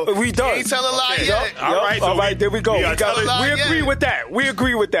forever it. ago. We done. He ain't tell a lie Okay. yet. All right, so all right, there we go. we We got- agree with that. We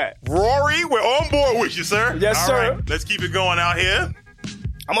agree with that. Rory, we're on board with you, sir. Yes, All sir. right, let's keep it going out here.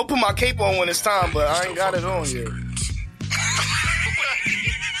 I'm gonna put my cape on when it's time, but I ain't got it on yet.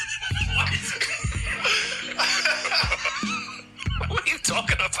 What are you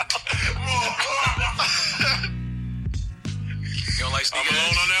talking about? You don't like sneakers? I'm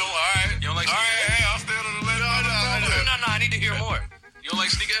alone on that one. All right. You don't like sneakers? Hey, I'll stand on the later. No, I need to hear more. You don't like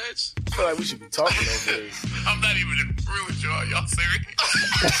sneakerheads? I feel like we should be talking over this. I'm not even agree with y'all. Y'all serious?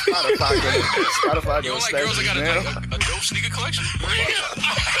 Spotify You don't like girls that got a dope sneaker collection?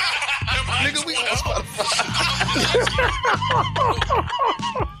 Nigga, we on Spotify.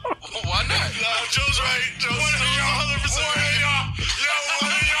 Why not? Joe's right. Joe's 100%. One of y'all.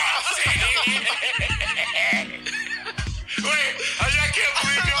 Wait, I can't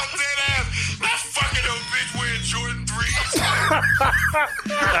believe y'all dead ass. Not fucking no bitch wearing Jordan 3s.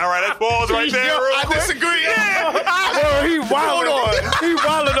 All right, let's pause right there. Real I quick. disagree. Well, he wildin'. He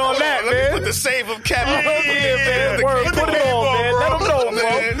wildin' on that, Let me man. put the save of cap. Yeah, man. Word, Put the put it cape on, on, man. bro. Let him know,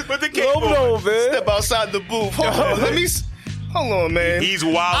 Man. bro. Put the Let cape him on. know, man. Step outside the booth. Hold on. Hold on, man. He's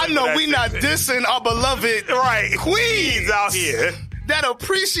wild. I know we not dissing our beloved right. queens out here. that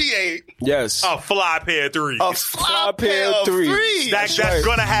appreciate Yes. A fly pair of threes. a fly pair of threes. That's right.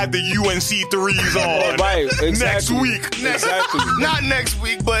 gonna have the UNC threes on Right, exactly. next week. Exactly. Not next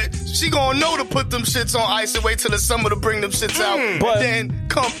week, but she gonna know to put them shits on ice and wait till the summer to bring them shits out, But- and then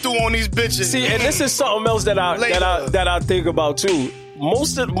come through on these bitches. See, and this is something else that I think about too.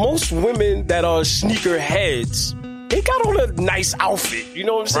 Most women that are sneaker heads, they got on a nice outfit. You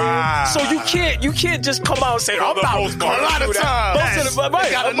know what I'm saying? Right. So you can't just come out and say, I'm the not most gonna part. A lot of do that. times. Most of the, right,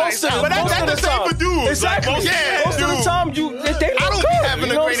 They got a most nice of the, outfit. But most that's of the same time. for dudes. Exactly. Like, most of the dudes. time, they look I don't good. be having you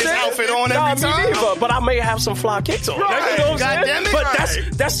the know what greatest I'm saying? outfit on Nah, every me time. neither, but I may have some fly kicks on. Right. You know what I'm God saying? damn it. But Right.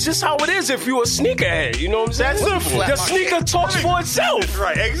 that's just how it is if you're a sneakerhead. You know what I'm saying? That's simple. The sneaker talks for itself.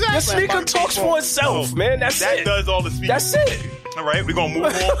 Right, exactly. The sneaker talks for itself, man. That's That it. does all the speaking. That's it. All right, we're gonna move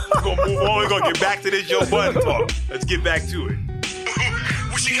on. We're gonna get back to this Joe Budden talk. Let's get back to it.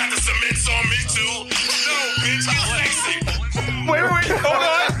 She got the cements on me too. No, bitch, get sexy. Wait,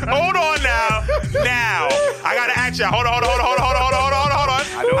 hold on now. Now, I gotta ask you. Hold on.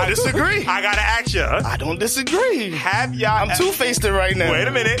 I disagree. I gotta ask you. I don't disagree. Have y'all? I'm two-faced it right now. Wait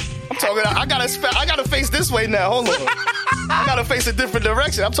a minute. I'm talking. I gotta face this way now. Hold on. I gotta face a different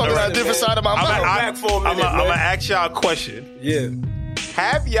direction. I'm talking about a different side of my mouth. back for a minute, I'm gonna man. ask y'all a question. Yeah.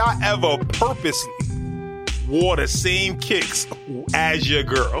 Have y'all ever purposely wore the same kicks as your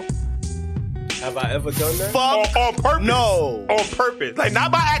girl? Have I ever done that? Fuck. On purpose? No. On purpose. Like,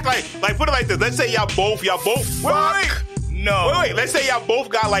 not by act like put it like this. Let's say y'all both. Fuck. No. Wait. Let's say y'all both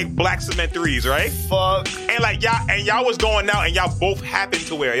got like black cement threes, right? Fuck. And like y'all was going out and y'all both happened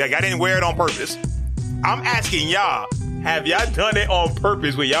to wear it. Like, I didn't wear it on purpose. I'm asking y'all, have y'all done it on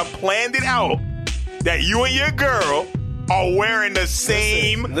purpose where y'all planned it out that you and your girl are wearing the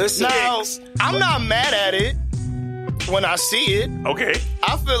same Listen. Now, kicks? I'm not mad at it when I see it. Okay.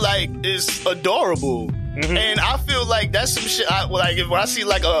 I feel like it's adorable. And I feel like that's some shit. If I see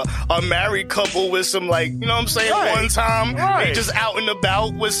like a married couple with some, like, you know what I'm saying, Right. one time, Right. they just out and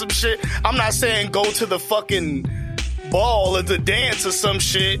about with some shit. I'm not saying go to the fucking ball or the dance or some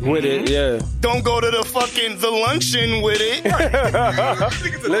shit. With it, yeah. Don't go to the luncheon with it.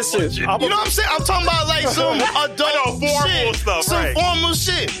 Listen, You know what I'm saying? I'm talking about like some adult formal shit, stuff, some right. formal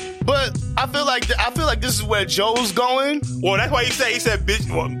shit. But I feel like this is where Joe's going. Well, that's why he said, bitch,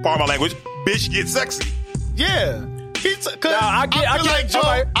 well, pardon my language, bitch get sexy. Yeah.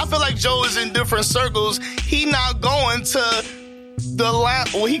 I feel like Joe is in different circles. He not going to the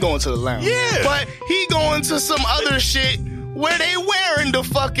lounge. Well, he going to the lounge. Yeah. But he going to some other shit where they wearing the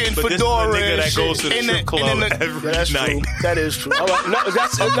fucking but fedora this is a nigga and that shit. goes to the strip club every that's night. True. That is true. No,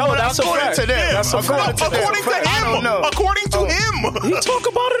 that's a fact. To them. That's a fact. According to him. I don't know. According to him. He talk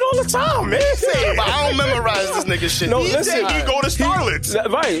about it all the time, man. But I don't memorize this nigga shit. No, He listen. said he go to Starlets.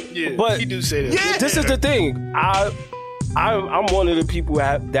 Right. Yeah, but he do say that. Yeah. this is the thing. I'm one of the people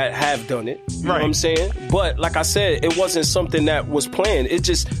that have done it. You know what I'm saying? But like I said, it wasn't something that was planned. It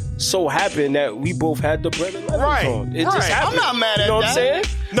just so happened that we both had the bread and leathers on. It just happened. I'm not mad at You know what I'm saying?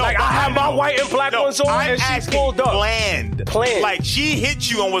 No, like I had my white and black ones on, I'm and she asking pulled up. Planned. Like she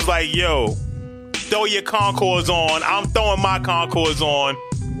hit you and was like, "Yo, throw your Concords on. I'm throwing my Concords on.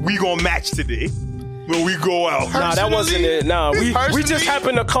 We gonna match today when we go out." Nah, that wasn't it. Nah, we just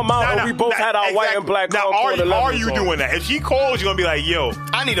happened to come out and we both had our white and black Now, Concord and are leathers you on. doing that? If she calls, you're gonna be like, "Yo,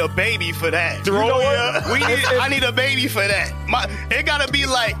 I need a baby for that. throw I need a baby for that. It gotta be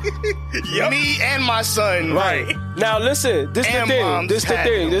like me and my son. Right. Now listen, this the And thing. mom's This the hat.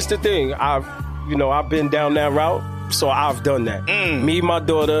 thing. This the thing. I've been down that route, so I've done that. Me, my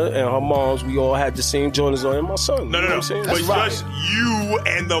daughter, and her moms, we all had the same Jordans on, and my son. No. You know what I'm saying? But That's right. just you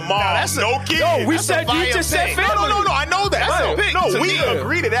and the mom, that's no kids. No, we That's said a you fire just said pick. family. No, I know that. That's a pick to we me.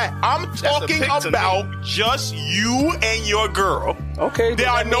 agree to that. I'm talking pick to about just you and your girl. Okay. There then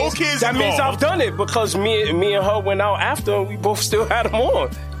are that no means- kids That means involved. I've done it because me and her went out after, and we both still had them on.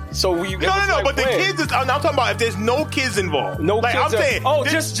 So we No, but the kids is. I'm talking about if there's no kids involved. No like, kids. I'm saying. Oh,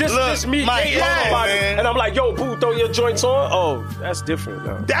 this- just me. Mike, Talking yeah, about it. man. And I'm like, yo, boo, throw your joints on. Oh, that's different.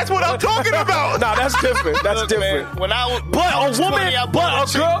 No. That's what I'm talking about. Nah, that's different. That's Look, different. man, when I was a woman, 20, I but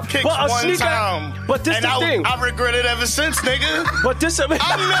bought a girl, kicks but a one sneaker. time. But this and the thing. I regret it ever since, nigga. But this. I'm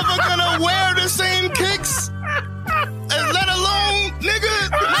never gonna wear the same kicks. Let alone,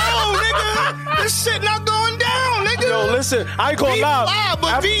 nigga. No, nigga. This shit not going down, nigga. Yo, listen, I ain't gonna Be lie. fly,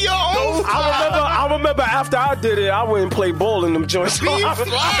 but be your own fly. I remember after I did it, I went and played ball in them joints. Be fly,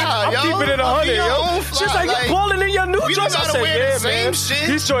 I'm yo. keeping it Be 100, your yo. own She's fly, like, you balling in your new we joints? I gotta said, wear yeah, the same man. shit.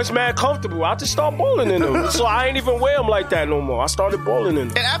 These joints mad comfortable. I just start balling in them. So I ain't even wear them like that no more. I started balling in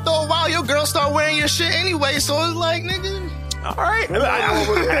them. And after a while, your girl start wearing your shit anyway. So it's like, nigga. All right. I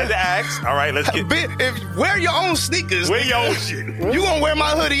had to ask. All right, let's get. Wear your own sneakers. Wear nigga. your own shit. You gonna wear my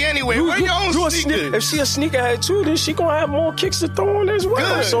hoodie anyway. Wear your own you a sneakers. if she a sneakerhead too, then she gonna have more kicks to throw on as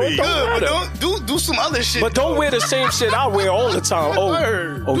well. Good, So it don't good. matter. But do some other shit. But don't wear the same shit I wear all the time.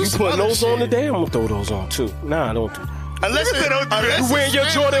 Word. Oh, Do you some putting other those on shit. today? I'm gonna throw those on too. Nah, don't do that. Unless You wearing your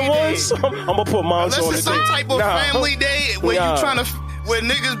Jordan ones? I'm gonna put mine Unless on it's today. some type of family day where Nah. you trying to, where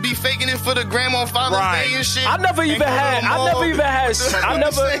niggas be faking it for the gram on Father's Right. Day and shit. I never even had.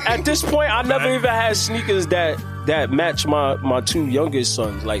 At this point, I never even had sneakers that match my two youngest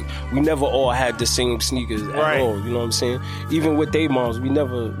sons. Like we never all had the same sneakers at Right. all. You know what I'm saying? Even with their moms, we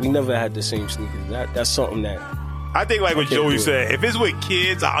never had the same sneakers. That's something that. I think like what can't Joey do it. said. If it's with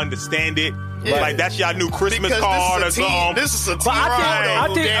kids, I understand it. Yeah. Like that's your new Christmas because card or this is a team. something. This is a team. But I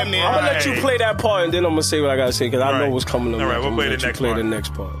think damn near. I'm gonna let you play that part, and then I'm gonna say what I gotta say because I know Right. what's coming. All right, we'll I'm play gonna the let you next part. the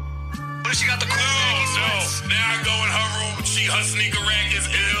next part. But she got the clues. No, now I go in her room. Her sneaker rack is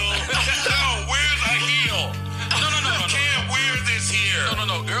ill. No, where's a heel? No. Can't wear this here.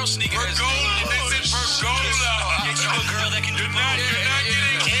 No. Girl sneaker is Pergola. This is Pergola. Get you a girl that can do both. You're not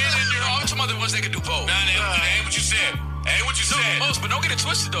getting kids in your. I'm talking about the ones that can do both. Nah, that ain't what you said. Ain't what you said. Most, but don't get it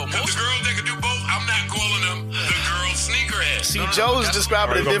twisted though. Most the girls that can do both, I'm not calling them the girl sneakerhead. See, Joe's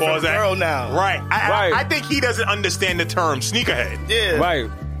describing a All right, different pause that. girl now. Right. Right. I think he doesn't understand the term sneakerhead. Yeah. Right.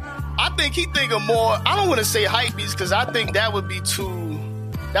 I think he think of more. I don't want to say hype beast because I think that would be too.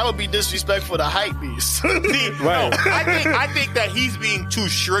 That would be disrespectful to hype beast. See, Right. no, I think that he's being too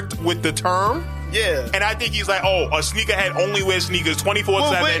strict with the term. Yeah. And I think he's like, oh, a sneakerhead only wears sneakers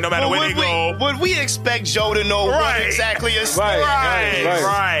 24/7, no matter where they go. Would we expect Joe to know Right. what exactly a sneaker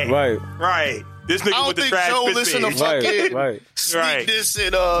Right. This nigga I don't with the think trash Joe fit listen to page. fucking Right. sneak Right. this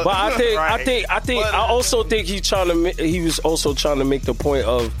and But I think But- I also think he was also trying to make the point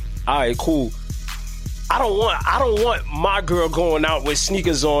of, all right, cool. I don't want my girl going out with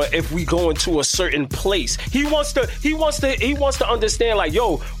sneakers on if we go into a certain place. He wants to understand, like,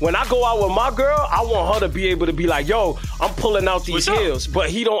 yo, when I go out with my girl, I want her to be able to be like, yo, I'm pulling out these What's up? heels. But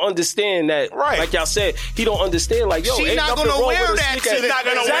he don't understand that, Right. like y'all said, he don't understand, like, yo, She ain't not nothing gonna wrong wear with a that sneaker. to the- He's not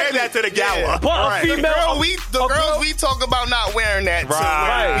gonna wear that to the gala. Yeah. But Right. a female, The girls we talk about not wearing that. to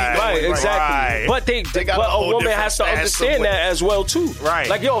Right, exactly. Right. But got but a whole a woman different has to stance understand somewhere. that as well too. Right.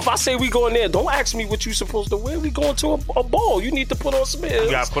 Like, yo, if I say we go in there, don't ask me what you supposed to wear? We going to a ball. You need to put on some heels.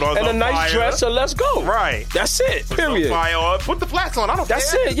 You gotta put on and some a nice fire. dress, and let's go. Right. That's it. Put Period. some fire on. Put the flats on. I don't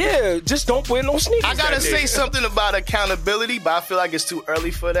That's care. it. Yeah. Just don't wear no sneakers. I gotta that say day. something about accountability, but I feel like it's too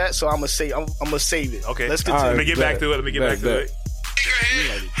early for that, so I'm gonna save it. Okay. Let's All continue. Let me get back to it. Bet.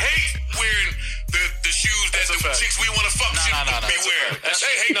 Sneakerhead hate wearing the shoes that the chicks we want to fuck should be wearing.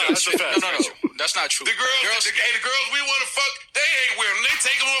 They hate that shit. No. That's not true. The girls we want to fuck, they ain't wearing them. They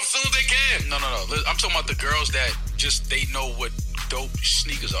take them off as soon as they can. No. I'm talking about the girls that just they know what dope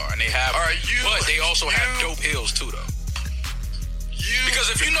sneakers are, and they have. All right, but they also have dope heels too, though. Because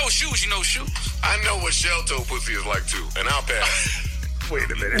if you know shoes, you know shoes. I know what shell toe pussy is like too, and I'll pass. Wait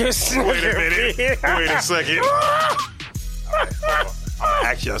a minute. Yes. Wait a second. All right, hold on. I'm gonna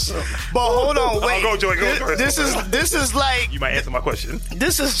ask you something. But hold on, wait. Go, Joey. Go. This is like You might answer my question.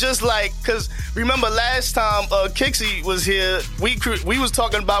 this is just like because remember last time Kixie was here, we was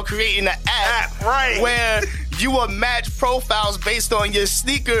talking about creating an app Right. where you would match profiles based on your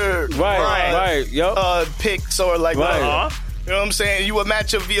sneaker Right. Yep. pics or like Right. whatever. You know what I'm saying? You would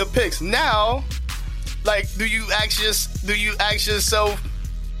match up via pics. Now, like, do you ask yourself?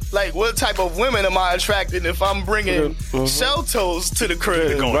 Like, what type of women am I attracting if I'm bringing shell toes to the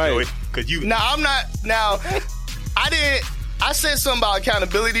crib? Going, Right. Joey. Cause you. Now, I'm not. Now, I said something about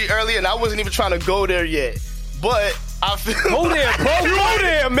accountability earlier, and I wasn't even trying to go there yet. But I feel. Go there, bro. Go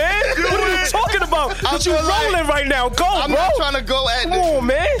there, man. What are you talking about? But you feel like- rolling right now. Go, I'm bro. not trying to go at Come on,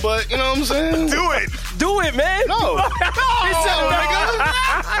 man. But you know what I'm saying? Do it. Do it, man. No. He said No, nigga.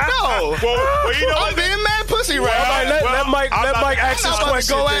 No. Well, you know I'm what? being mad pussy right All right, now. let Mike I'm not- ask I'm his not about to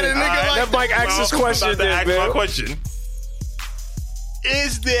question. go at then. a nigga like Let Mike ask his question I'm about to then, ask my man. question.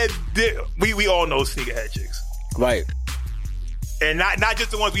 Is there we all know sneakerhead chicks, Right. and not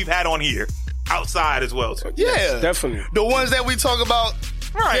just the ones we've had on here, outside as well. Too. Yeah. Definitely. The ones that we talk about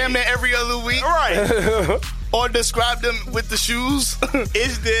Right. damn near every other week. Right. Or describe them with the shoes.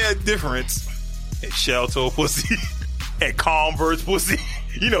 Is there a difference in shell toe pussy and Converse pussy?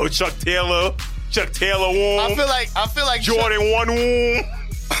 You know, Chuck Taylor womb. I feel like Jordan 1 womb.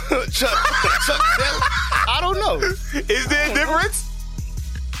 Chuck Taylor. I don't know. Is there a difference?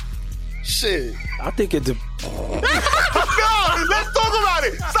 Shit. I think it. No, let's talk about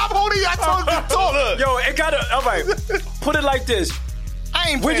it. Stop holding your tongue to talk. Yo, it gotta. All right. Put it like this.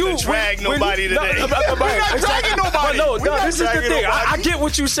 I ain't planning to drag nobody today. We're not dragging nobody. No, We're not this is the dragging thing. I nobody. get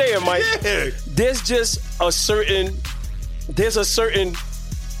what you're saying, Mike. Yeah. There's a certain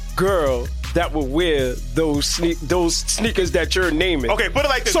girl that will wear those sneakers that you're naming. Okay, put it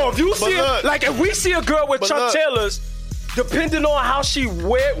like this. So if you see look- if we see a girl with But Chuck look. Taylors, depending on how she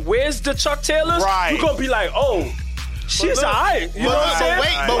wears the Chuck Taylors, Right. you're gonna be like, oh, she's look. alright. You know what I'm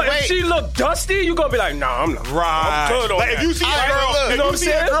saying? but if wait. she look dusty, you're gonna be like, nah, I'm not. Right. I'm good on Like that. if you see Alright, a girl, look, if you know you what see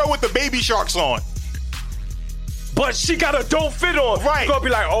I'm a saying? girl with the baby sharks on, But she got a don't fit on. Right. You're gonna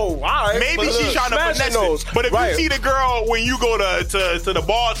be like, oh, all right. maybe But she's look, trying to smashing finesse those. it. But if Right. you see the girl when you go to the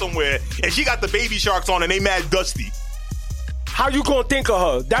bar somewhere and she got the baby sharks on and they mad dusty, how you gonna think of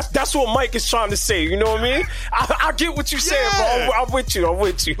her? That's what Mike is trying to say. You know what I mean? I get what you're saying, Yeah. bro. I'm with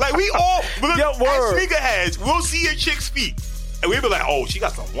you. like we all look, Yeah, as word. sneakerheads, we'll see a chick's feet and we'll be like, oh, she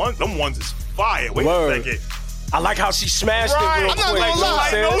got some ones. Them ones is fire. Wait Word. a second. I like how she smashed Right. it real I'm not quick. gonna you know what lie.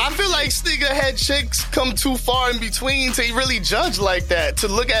 I'm saying? I feel like sneakerhead chicks come too far in between to really judge like that. To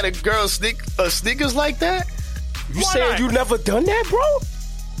look at a girl's sneakers like that. You Why saying not? you never done that, bro?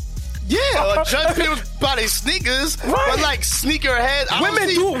 Yeah, or judge people by their sneakers. Right. But like sneakerhead,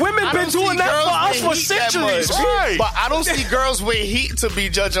 women been doing that for us for centuries. Right. But I don't see girls with heat to be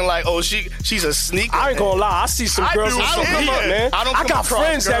judging like, oh, she's a sneaker. I ain't gonna lie. I see some I girls do. with I some don't heat, come up- man. I don't I come got across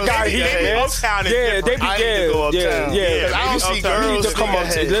friends that girls got maybe- heat, maybe man. Uptown is Yeah, different. they be I need to go uptown. yeah. Yeah, I don't see Uptown. You girls need to come up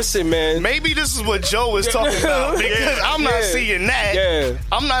to sneakerhead. listen, man. Maybe this is what Joe is talking about because I'm not Yeah. seeing that. Yeah.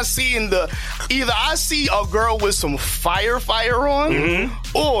 I'm not seeing either I see a girl with some fire on,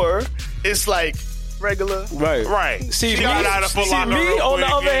 or it's like regular. Right. See, She me, got out of Foot see, Locker me real on the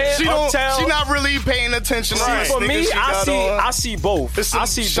quick, other yeah. hand, uptown. She not really paying attention to Right. the For sneakers me, she got on. I see both. There's some I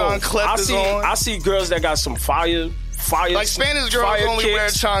see Sean both. Kletters on. I see girls that got some fire. Like Spanish girls fire only wear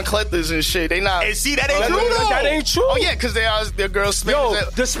kicks. chancletas and shit. They not. And see, that ain't That- true though. That ain't true. Oh yeah, because they're girls. Spanish,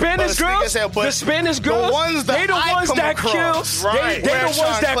 Yo, the Spanish girls, the ones that they the I ones come that across, kill. Right. They wear the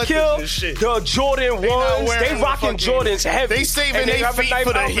ones that chancletas kill and shit. the Jordan They not ones. wearing They the rocking fucking- Jordans heavy. They saving And they their have a feet knife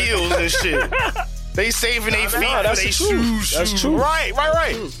for the out. heels and shit. They saving their feet Nah, for that's their the truth. shoes. That's true. Right.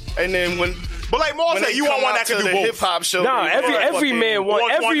 And then when But like Maul said, you want one that can do both. Hip hop show. Nah, every man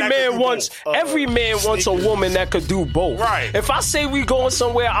wants a woman that could do both. Right. If I say we going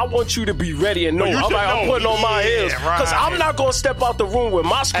somewhere, I want you to be ready and know. I'm putting on my heels because I'm not gonna step out the room with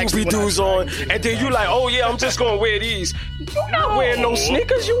my Scooby Doo's on, and then you like, oh yeah, I'm just gonna wear these. You're not wearing no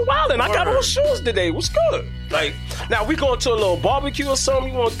sneakers. You wildin'. I got on shoes today. What's good? Like now we going to a little barbecue or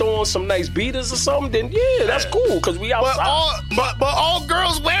something. You want to throw on some nice beaters or something? Then yeah, that's cool because we outside. But all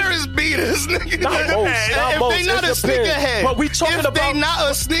girls wear is beaters. Nigga. Not most. If they not a sneakerhead, but we talking about. If they not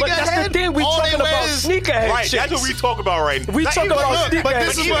a sneakerhead, but that's the thing. We talking about sneakerhead. Right, chicks. that's what we talk about right now. We talking about sneakerhead. But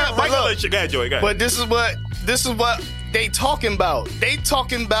this is what regular chick. Go ahead, Joey. Go ahead. But this is what they talking about. They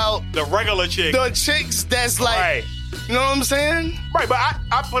talking about the regular chick, the chicks that's like. Right. You know what I'm saying? Right, but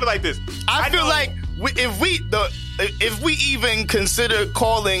I put it like this. I feel like if we even consider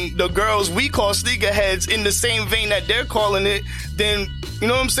calling the girls we call sneakerheads in the same vein that they're calling it, then you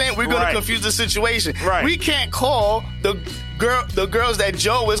know what I'm saying? We're going to confuse the situation. Right. We can't call the girls that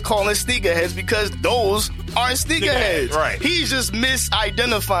Joe is calling sneakerheads because those aren't sneakerheads. Right. He's just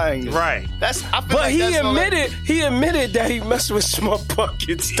misidentifying them. Right. He admitted that he messed with small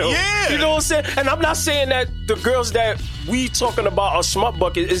buckets though. Yeah. You know what I'm saying? And I'm not saying that the girls that we talking about are smart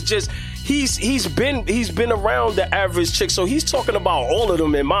bucket. It's just he's been around the average chick, so he's talking about all of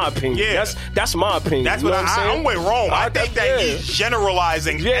them in my opinion. Yeah. That's my opinion. That's you know what I'm with Rome. I think that he's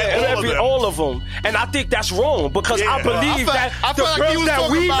generalizing all of them. And I think that's wrong because I believe that the girls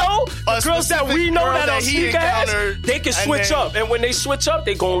that we know that are sneakerheads, they can switch up. And when they switch up,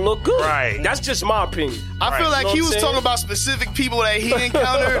 they gonna look good. Right. That's just my opinion. I feel like he was talking about specific people that he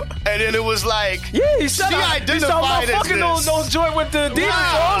encountered, and then it was like, he said she identified as fucking this. those joint with the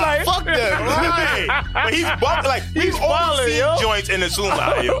Adidas on, like, fuck them. Right. But he's bumping, like, we've all seen joints in the Zoom,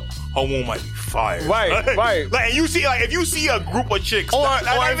 like, yo, her woman might be fired. Right. Like, and you see, like, if you see a group of chicks, or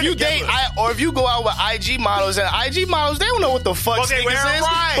if you date, or if you go out with IG models, and IG models, they don't know what the fuck sneakers is.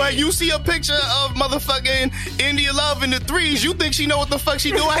 Right. But you see a picture of motherfucking India Love in the threes, you think she know what the fuck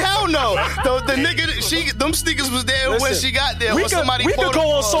she doing? Hell no. The nigga, them sneakers was there when she got there. We could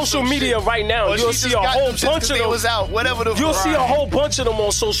go on social media right now. You'll see a whole bunch of them. Was out, whatever the You'll see a whole bunch of them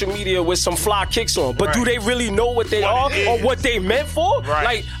on social media with some fly kicks on. But do they really know what they are or what they meant for? Right.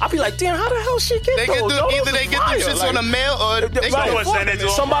 Like, I'll be like, damn, how the hell she get those? Either they get them shits on the mail or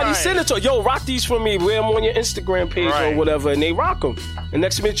somebody send it to them. Yo, rock these for me. Wear them on your Instagram page or whatever, and they rock them. And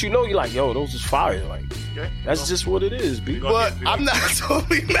next minute you know, you're like, yo, those is fire. Like, that's just what it is, B. But I'm not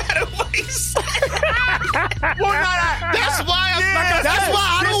totally mad at what he said. That's why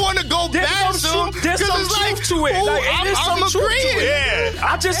I don't want to go back to. There's some truth to it. I'm agreeing. Yeah.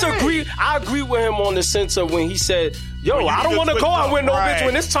 I just agree. I agree with him on the sense of when he said, yo, I don't want to go out with no bitch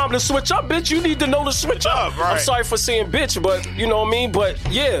when it's time to switch up, bitch. You need to know to switch up. Right. I'm sorry for saying bitch, but you know what I mean? But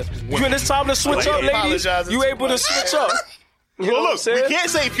yeah, when it's time to switch up, ladies, you able to switch up. You know look, we can't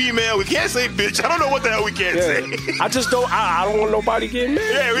say female, we can't say bitch. I don't know what the hell we can't say. I just don't. I don't want nobody getting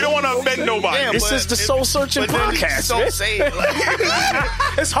mad. Yeah, we don't want to offend nobody. Yeah, this is the soul searching podcast. Don't say it.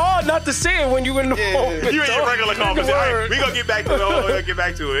 It's hard not to say it when you in the moment. You in your regular conversation. All right, we gonna get back to it. You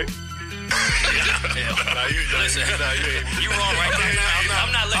wrong right there. I'm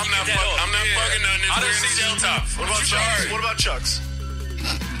not letting you that off. I'm not fucking on this. I done see Del Top. What about Chucks?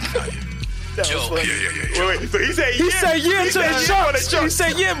 Joe. Wait. So he said yeah to the Chucks. He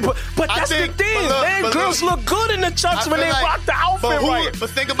said yeah, but that's the thing, man. Girls look good in the Chucks when they rock the outfit right. But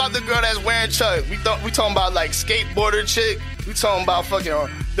think about the girl that's wearing Chucks. We talking about like skateboarder chick. We talking about fucking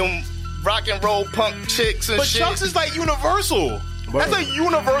them rock and roll punk chicks and shit. But Chucks is like universal. That's a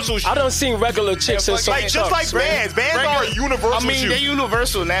universal shit. I done seen regular chicks in some Chucks. Just like Vans. Vans are universal. I mean, they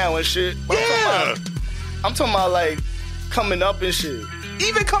universal now and shit. But I'm talking about like coming up and shit.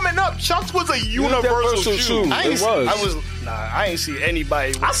 Even coming up, Chucks was a universal shoe. I ain't see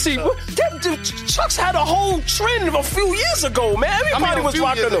anybody. Chucks had a whole trend a few years ago, man. Everybody was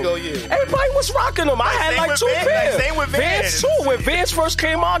rocking them. Everybody was rocking them. I had like 2 pairs. Same with Vans. Too. When Vans first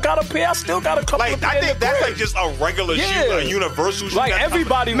came out, I got a pair. I still got a couple of pairs. I think that's like just a regular shoe, a universal shoe. Like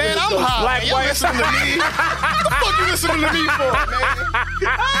everybody, man, I'm high. Black, white. Listening to me? What the fuck you listening to me for, man?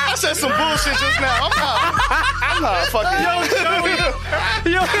 I said some bullshit just now. I'm high. Fucking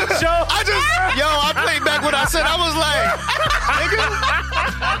Yo, Joe. I played back what I said. I was like, nigga,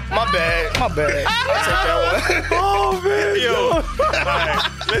 my bad. I'll take that one. Oh, man. Yo.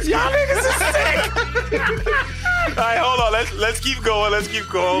 Y'all niggas is sick. All right, hold on. Let's keep going.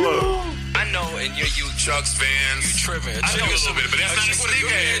 Hold on. I know, and you Chucks, Vans. You tripping. I know a little bit, but that's not a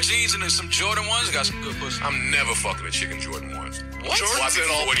sneakerhead. Jeans and then some Jordan ones got some good pussy. I'm never fucking a chick in Jordan 1s. What? I said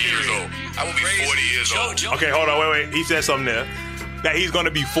 40 years old. I will be 40 years old. Okay, hold on. Wait. He said something there. That he's going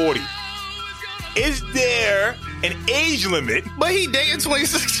to be 40. is there an age limit? But he dating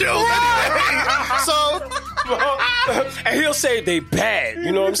 26-year-olds anyway. So, and he'll say they bad.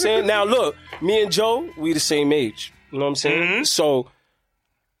 You know what I'm saying? Now look, me and Joe, we the same age. You know what I'm saying? Mm-hmm. So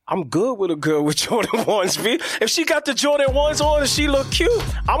I'm good with a girl with Jordan 1s, B. If she got the Jordan 1s on and she look cute,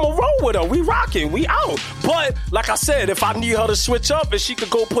 I'ma roll with her. We rocking. We out. But like I said, if I need her to switch up and she could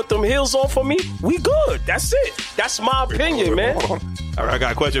go put them heels on for me, we good. That's it. That's my opinion, man. All right, I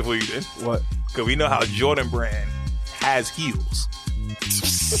got a question for you then. What? Because we know how Jordan Brand has heels.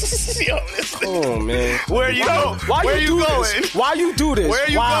 yo, this Oh, man. where you go? Why Where you you do going? this? Why you do this? Where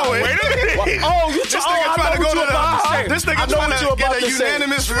you Why? going? Wait a minute. Oh, you This nigga trying to go to this nigga trying to get a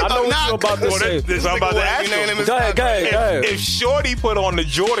unanimous I know what you about to Well, say. this I'm about to ask you. Unanimous Go ahead, go ahead, go ahead. If Shorty put on the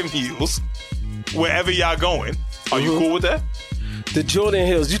Jordan heels wherever y'all going, are you cool with that? The Jordan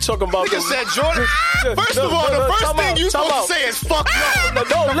Hills. You talking about Nigga the said Jordan. First of all, the first thing you supposed to say is fuck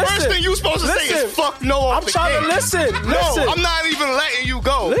no. The first thing you supposed to say is fuck no. I'm trying to listen. No, I'm not even letting you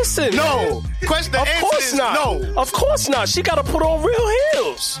go. Listen. No. Question. The Of answer course is not. no. Of course not. She got to put on real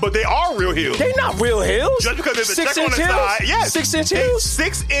heels. But they are real heels. They not real heels. Just because there's a 6 check on inch the heels? side. Yes. 6-inch They heels?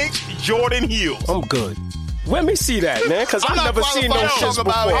 6-inch Jordan heels. I'm good. Let me see that, man, because I'm I've not never seen them qualified to shits talk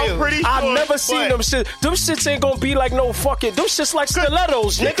about before. heels. I'm pretty sure. I've never seen them shit. Them shits ain't gonna be like no fucking. Them shits like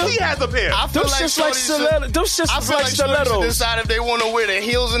stilettos, nigga. He has a pair. I feel Them like shits like Shorty stilettos. Them shits I is feel like like Shorty should stilettos. decide if they want to wear the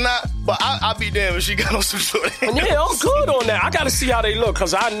heels or not. But I'll be damned if she got on some Jordan. Yeah, I'm good on that. I gotta see how they look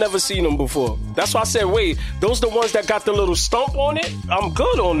because I never seen them before. That's why I said, wait, those the ones that got the little stump on it? I'm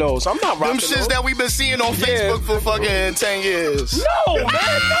good on those. I'm not rocking Them shits those. that we've been seeing on Yeah. Facebook for fucking 10 years. No,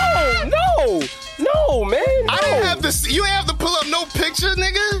 man, no, man, no. I didn't have to. You ain't have to pull up no picture,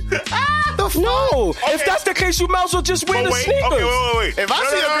 nigga. The fuck? No. If that's the case, you might as well just wear But the wait, sneakers. okay, wait. If I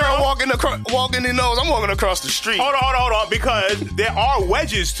see a girl walking in those, I'm walking across the street. Hold on, because there are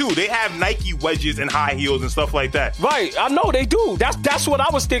wedges too. They have Nike wedges and high heels and stuff like that. Right, I know they do. That's what I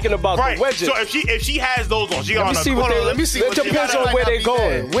was thinking about, Right. the wedges. So if she has those on, she Let on me a see what Hold they. on, let me see It what they depends got. on where Might they not be going.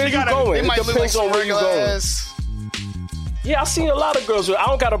 there. Where She you gotta- going? They It might look like depends some on where you regular going. ass. Yeah, I seen a lot of girls with. I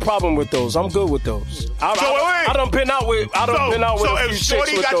don't got a problem with those. I'm good with those. I done been out with. I done been out with so a if few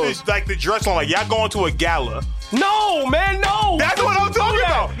Shorty chicks with got those. this, like the dress on, like y'all going to a gala. No, man, no. That's what I'm talking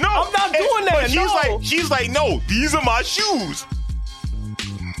about. No, I'm not doing that. But No. she's like, no, these are my shoes.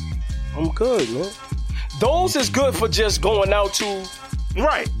 I'm good, man. Those is good for just going out to.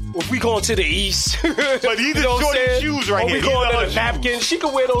 Right. If we going to the east, But these are what I'm Shorty's saying? shoes right Or here. we These going are to her the shoes. napkin. She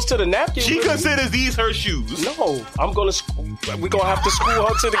can wear those to the napkin. She with me. considers these her shoes. No, I'm gonna. We gonna have to school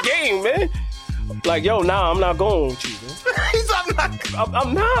her to the game, man. Like, yo, nah, I'm not going with you, man.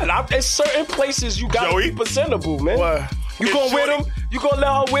 I'm not. There's certain places you gotta Joey? be presentable, man. What? You If gonna wear Shorty- them? You gonna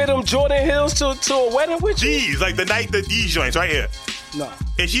let her wear them Jordan Hills to a wedding with you? These, like the these joints right here. No.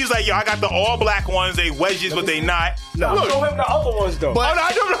 And she's like, yo, I got the all black ones. They wedges, but they not. No. Look. Show him the other ones though. But- Oh, no,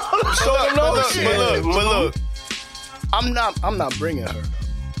 I don't know. Show them But those. look. I'm not bringing her.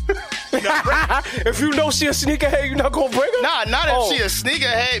 If you know she a sneakerhead, you not gonna bring her? Nah, not Oh. if she a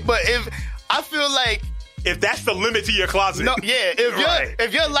sneakerhead, but if I feel like If that's the limit to your closet. no, yeah. Right.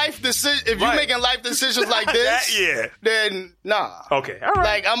 If your life decision, if you're Right. making life decisions like this, That, yeah. then nah. Okay. All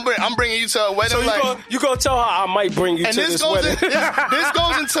right. Like I'm bringing you to a wedding. So like, you gonna tell her I might bring you and to this this goes wedding? this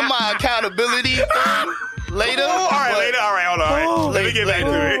goes into my accountability thing later. All right, but- later. All right, hold on. All right. Let me get back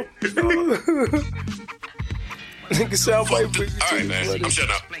to it. Nigga said I might bring you All to right, this man. wedding. I'm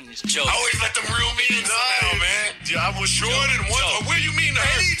shutting up. Joe. I always let them real men know, man. Yeah, I was Jordan, what? Joe. Where you mean?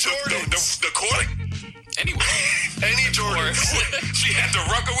 Any Jordans? The court? Anyway. Any Jordans? She had the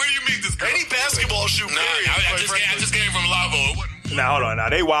rucker. Where do you meet this girl? Any basketball shoe. Nah, I just came from Lavo. It wasn't- Now, hold on. Now,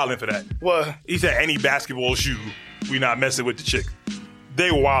 they wilding for that. What? He said any basketball shoe, we not messing with the chick. They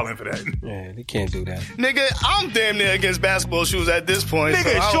were wilding for that. Yeah, they can't do that. Nigga, I'm damn near against basketball shoes at this point. so I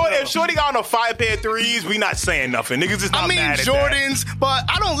Nigga, don't know. if Shorty got on a 5 pair of threes, we not saying nothing. Niggas is not I mean mad at Jordans, but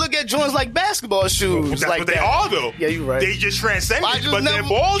I don't look at Jordans like basketball shoes. that. That's like what they that. are, though. Yeah, you right. They just transcend I it, just but they're never-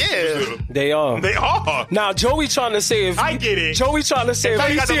 ball yeah. shoes. though. They are. They are. Now Joey trying to say if I get it. Joey trying to say if If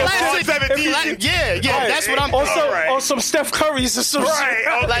he got see the a LeBron 17. Yeah, that's what I'm All talking right. on some Steph Curry's or some Right,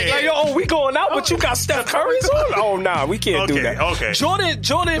 shit. okay. Like, yo, oh, we going out, but you got Steph Curry's on? Oh, nah, we can't do Okay, that. okay. Jordan,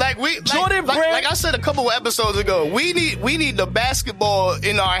 Jordan Brand. Like I said a couple of episodes ago, we need the basketball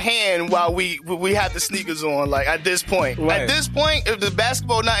in our hand while we have the sneakers on. Like at this point, Right. at this point, if the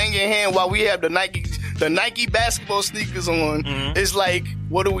basketball not in your hand while we have the Nike basketball sneakers on, it's like,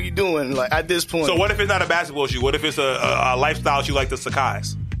 what are we doing? Like at this point. So what if it's not a basketball shoe? What if it's a lifestyle shoe like the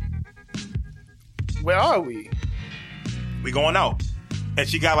Sakai's? Where are we? We going out. And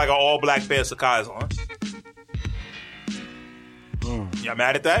she got like an all black pair of Sakai's on. Y'all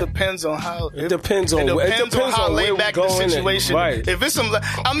mad at that? Depends on how. It depends on how where laid we back the going and- situation. right. If it's some,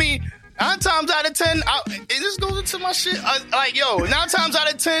 I mean, 9 times out of 10, it just goes into my shit. 9 times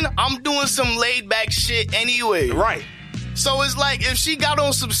out of 10, I'm doing some laid back shit anyway. Right. So it's like if she got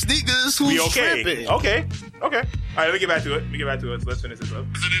on some sneakers, who's We okay. tripping? Okay. All right, let me get back to it. Let's finish this up.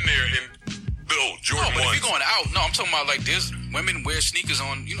 Is it in there? Bill, Jordan No, but if 1. you're going out, no, I'm talking about like there's women wear sneakers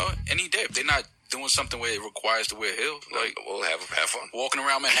on, any day. If they're not doing something where it requires to wear heels, like We'll have fun. walking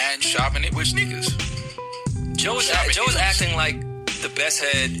around Manhattan shopping, they wear sneakers. Joe's acting like the best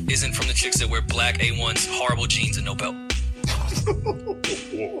head isn't from the chicks that wear black A1s, horrible jeans, and no belt.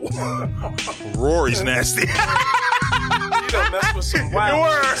 Rory's nasty. You done mess with some wild.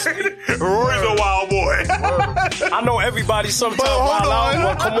 Rory's a wild boy. I know everybody sometimes But hold wild out, on.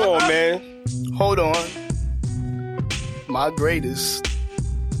 but come on, man. Hold on. My greatest.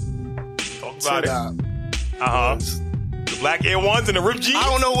 Talk about it. Uh-huh. The black Air Ones and the ripped jeans.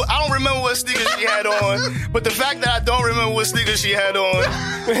 I don't remember what sneakers she had on, but the fact that I don't remember what sneakers she had on,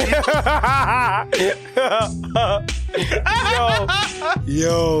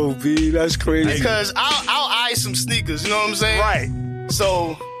 Yo, B, that's crazy. because I'll eye some sneakers, you know what I'm saying? Right.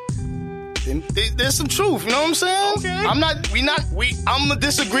 So there's some truth, you know what I'm saying? Okay. I'm gonna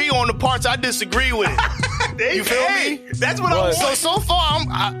disagree on the parts I disagree with. You feel me? That's what I want. So far,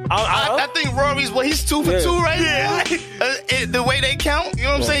 I think Rory's he's 2 for 2 right now. The way they count, you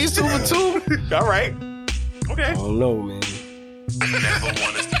know what I'm saying? He's 2 for 2. All right. Okay. I don't know, man. I never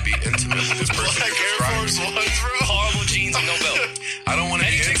wanted to be intimate with this person. Horrible jeans and no belt. I don't want to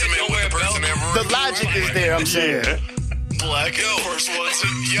be Any chick that intimate don't with wear the a person belt? ever. The logic is there, I'm saying. Black first ones.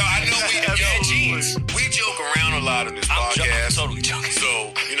 Yo, I know we joke around a lot in this I'm podcast. totally joking.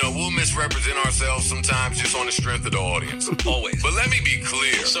 So, we'll misrepresent ourselves sometimes just on the strength of the audience. Always. But let me be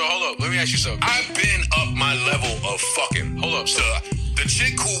clear. So hold up, let me ask you something. I've been up my level of fucking. Hold up, So, the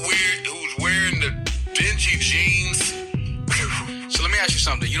chick who's wearing the dingy jeans So let me ask you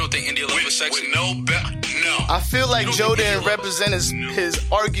something. You don't think India Love is sexy? with no belt. No. I feel like You don't Joe think didn't India represent his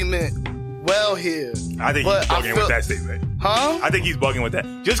argument well here. I think But he's bugging with that statement. Huh? I think he's bugging with that.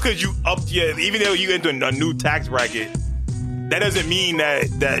 Just because you even though you into a new tax bracket, that doesn't mean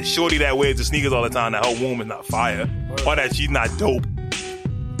that shorty that wears the sneakers all the time, that her womb is not fire, or that she's not dope.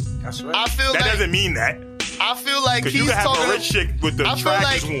 That's right. I feel That like doesn't mean that. I feel like Because he's you can have talking. a rich chick with the I feel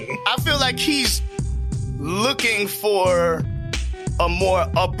trackest like womb. I feel like he's looking for a more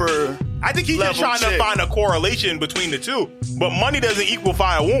upper. I think he's just level trying to chick. find a correlation between the two. But money doesn't equal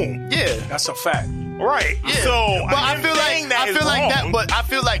fire womb. Yeah. That's a fact. Right. Yeah. So but I him feel saying like is that. wrong. But I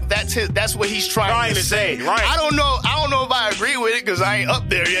feel like that's what he's trying to say. Right. I don't know if I agree with it because I ain't up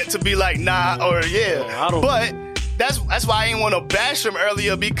there yet to be like nah or yeah. I don't- But that's why I didn't want to bash him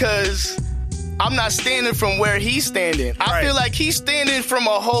earlier because I'm not standing from where he's standing. I Right. feel like he's standing from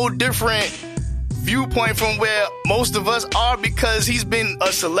a whole different viewpoint from where most of us are because he's been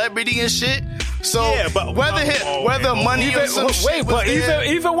a celebrity and shit. So Yeah, but- whether money or some shit was But there,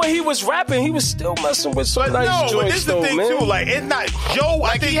 even when he was rapping, he was still messing with some nice no, but joints, this is the though, thing man. too. Like it's not Joe. I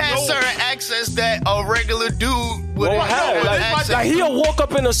like think he had Joe, certain access that a regular dude would Don't have. have. no Like, access. like he'll walk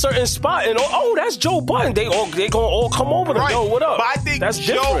up in a certain spot and that's Joe Budden. They gonna all come over to Right. Yo, what up? But I think that's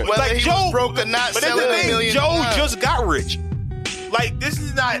Joe- different. whether like he Joe- was broke or not, But that's selling the a thing. million. Joe times. just got rich. Like this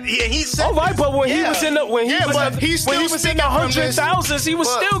is not. He said. All right, but when he Yeah. was in the but he's when he still was in speaking the from this- 100,000s, he was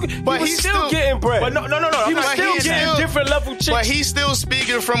but still he's still- getting bread. But no. He I'm was not- still he's getting still- different level chicks. But he's still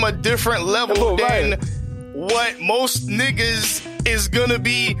speaking from a different level Oh, right. than what most niggas is gonna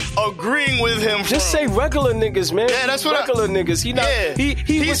be agreeing with him. Just from. say regular niggas, man. Yeah, that's what regular niggas. He not. Yeah. He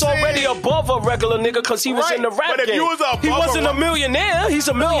He's was saying- already above a regular nigga because he was Right. in the rap But if game. you was above he wasn't a- a millionaire. He's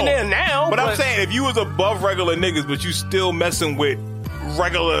a millionaire now. But I'm saying if you was above regular niggas, but you still messing with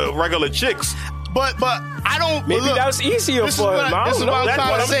regular chicks. But I don't. maybe look, that's easier this is for what him. I- I this don't is know. what I'm That's trying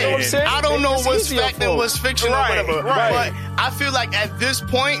what to I'm say. saying. I don't Maybe know it's what's easier fact for and him. what's fiction Right, or whatever. right. But I feel like at this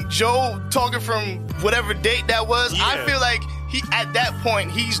point, Joe talking from whatever date that was, I Yeah. feel like he at that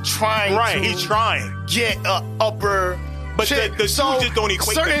point he's trying Right. to He's trying. get a upper. But chick. the dudes just don't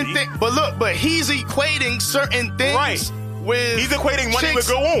equate certain that, things. But look, he's equating certain things Right. with. He's equating money with chicks.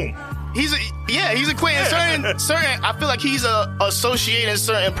 go on. He's equating certain. I feel like he's associating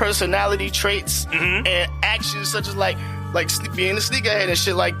certain personality traits Mm-hmm. and actions such as like being a sneakerhead and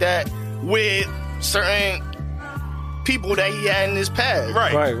shit like that with certain people that he had in his past.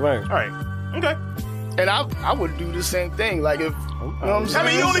 Right. Right. All right. Okay. And I would do the same thing. Like if you know what I'm saying. I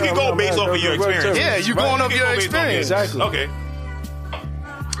mean, you only can go based off of your experience. Yeah, you going off You your can go based off experience. Exactly. Okay.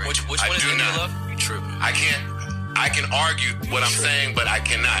 Which I one is do India not. Love? You tripping. I can't. I can argue what I'm saying, but I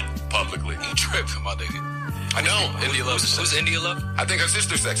cannot publicly. You tripping, my nigga. I don't. India Love. Who's India Love? I think her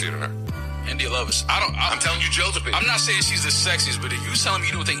sister's sexier than her. India Love is. I'm telling you Joe's opinion. I'm not saying she's the sexiest, but if you telling me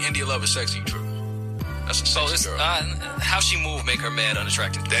you don't think India Love is sexy, you true. That's a sexy girl. How she move make her mad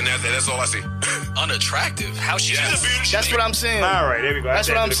unattractive? Then that's all I see. Unattractive? How she? That's what I'm saying. All right, there we go. That's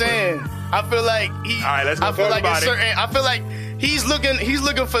what I'm saying. I feel like he. All right, let's go. I feel like I feel like he's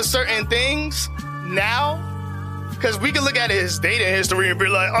looking for certain things now. Because we can look at his dating history and be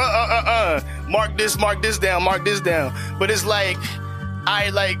like, mark this down. But it's like,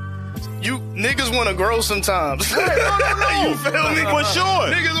 you niggas want to grow sometimes. No. You feel me? For sure.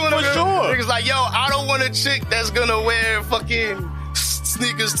 Niggas want to grow. Niggas like, yo, I don't want a chick that's going to wear fucking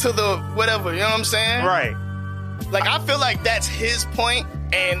sneakers to the whatever. You know what I'm saying? Right. Like, I feel like that's his point,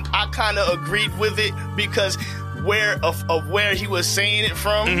 and I kind of agreed with it because of where he was saying it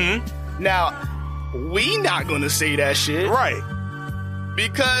from. Mm-hmm. Now, we not going to say that shit. Right.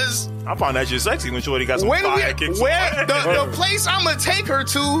 Because I find that shit sexy when Shorty got some fire kicks. The place I'm gonna take her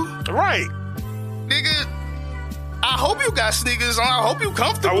to, right, nigga. I hope you got sneakers on. I hope you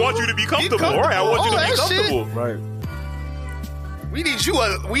comfortable. I want you to be comfortable. Right, I want you to be comfortable. Shit. Right. We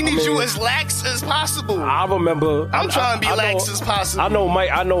need you as lax as possible. I remember. I'm trying to be lax as possible. I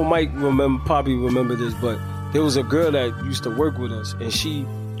know Mike probably remember this, but there was a girl that used to work with us,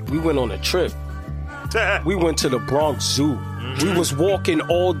 and we went on a trip. We went to the Bronx Zoo. Mm-hmm. We was walking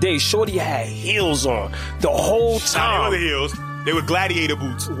all day. Shorty had heels on the whole time. Nah, they were the heels. They were gladiator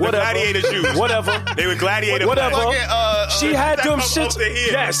boots. Whatever. Gladiator shoes. Whatever. They were gladiator boots. Whatever. She had them shits.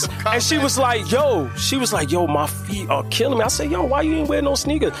 Yes. And she was like, yo, my feet are killing me. I said, yo, why you ain't wearing no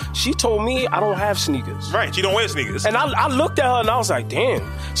sneakers? She told me I don't have sneakers. Right. She don't wear sneakers. And I looked at her and I was like, damn.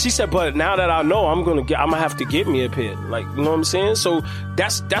 She said, but now that I know, I'm gonna have to get me a pair. Like, you know what I'm saying? So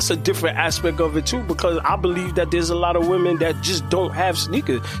that's a different aspect of it too, because I believe that there's a lot of women that just don't have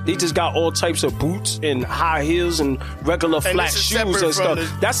sneakers. They just got all types of boots and high heels and regular flat shoes and stuff.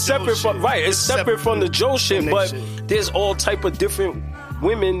 That's separate from It's separate from the Joe shit, but there's all type of different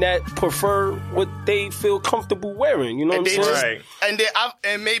women that prefer what they feel comfortable wearing. You know what I'm saying? Right.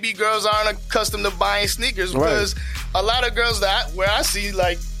 And maybe girls aren't accustomed to buying sneakers because a lot of girls where I see,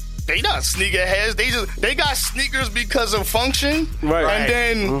 like, they not sneakerheads. They got sneakers because of function, right? And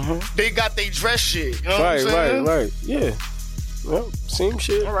then they got they dress shit. You know what I'm saying? Right. Yeah. Well, same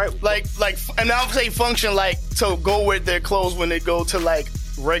shit. All right. Like, and I'll say function like to go with their clothes when they go to like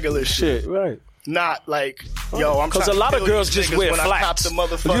regular shit. Right. Not like, yo, I'm because a lot of girls just wear flats.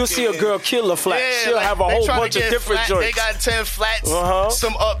 You'll see a girl kill a flat. She'll have a whole bunch of different joints. They got 10 flats,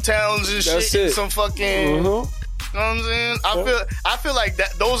 some uptowns and That's shit, it. and some fucking. You know what I'm saying? I feel like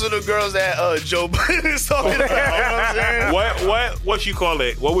that. Those are the girls that Joe Budden is talking about. You know what I'm saying? What you call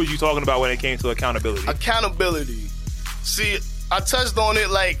it? What was you talking about when it came to accountability? Accountability. See, I touched on it.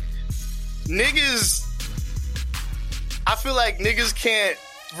 Like, niggas. I feel like niggas can't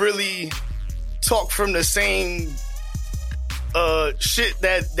really talk from the same shit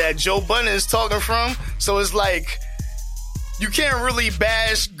that Joe Budden is talking from. So it's like you can't really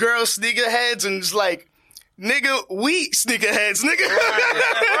bash girl sneakerheads and it's like, nigga, we sneakerheads, nigga.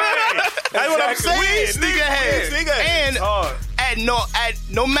 Right. That's what I'm saying. We sneakerheads. And at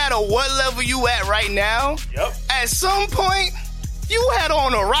no matter what level you at right now, at some point you had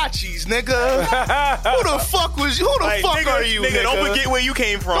on Arachis, nigga. Who the fuck was you? Who the fuck are you, nigga? Don't forget where you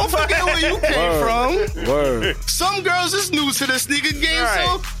came from. Don't forget where you came from. Word. Some girls is new to the sneaker game,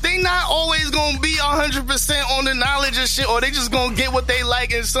 so they not always gonna be 100% on the knowledge of shit, or they just gonna get what they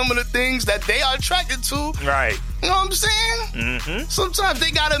like and some of the things that they are attracted to. Right. You know what I'm saying? Mm-hmm. Sometimes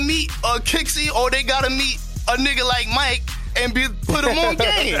they gotta meet a Kixie, or they gotta meet a nigga like Mike and put them on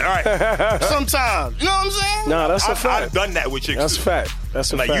game. Right. Sometimes. You know what I'm saying? Nah, that's a fact. I've done that with chicks. That's too. fact.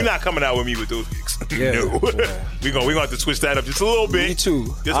 That's a fact. You're not coming out with me with those chicks. Yeah. No. Yeah. We're gonna have to switch that up just a little bit. Me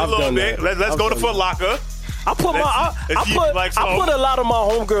too. Just a little bit. Let's go to Foot Locker. I put a lot of my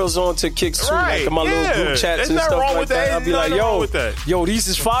homegirls on to kicks too, like in my little group chats and stuff like that. I'll be like, yo, these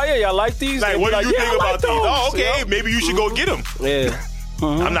is fire. Y'all like these? Like, what do you think about these? Oh, okay, maybe you should go get them. Yeah.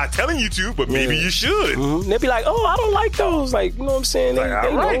 Mm-hmm. I'm not telling you to, but maybe you should. Mm-hmm. They'd be like, oh, I don't like those. Like, you know what I'm saying? All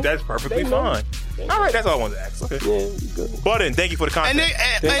right, that's perfectly fine. All right, that's all I wanted to ask. Okay. Yeah, you good. Button, thank you for the content.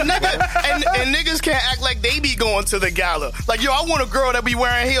 And niggas can't act like they be going to the gala. Like, yo, I want a girl that be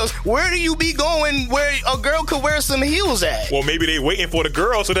wearing heels. Where do you be going where a girl could wear some heels at? Well, maybe they waiting for the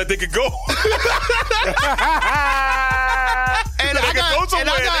girl so that they could go.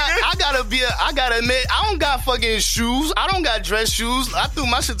 I gotta admit, I don't got fucking shoes. I don't got dress shoes. I threw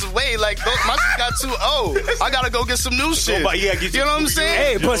my shit away. Like, my shit got too old. I gotta go get some new shit. You know what I'm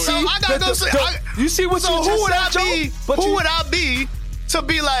saying? Hey, but see, I gotta go. You see what so you just who would said, I be? Who would I be to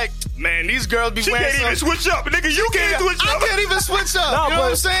be like, man, these girls be She wearing can't even some... switch up. Nigga, you can't switch up. I can't even switch up. No, you know what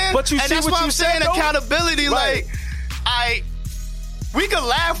I'm saying? but you and see that's what why you I'm said, saying though? accountability. Right. Like, we could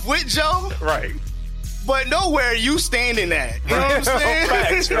laugh with Joe, Right. but nowhere you standing at. You know what I'm saying?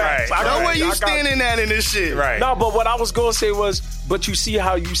 Facts. Right. Nowhere you I got standing at in this shit. Right. No, but what I was gonna say was, but you see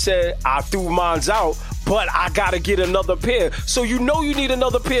how you said I threw mine's out, but I gotta get another pair. So you know you need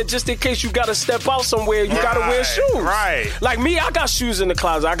another pair just in case you gotta step out somewhere. You gotta wear shoes. Right. Like me, I got shoes in the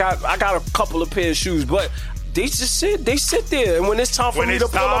closet. I got a couple of pairs of shoes, but they just sit there. And when it's time for me to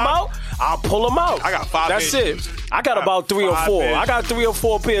pull them out, I'll pull them out. I got 5 That's pairs it. of shoes. I got about 3 or 5 4. pairs. I got 3 or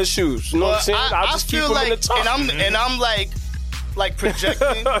 4 pairs of shoes. You know what I'm saying? I just keep feel them like, in the top. and I'm like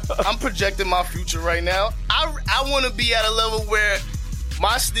projecting. I'm projecting my future right now. I want to be at a level where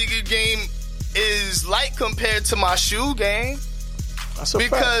my sneaker game is light compared to my shoe game. That's a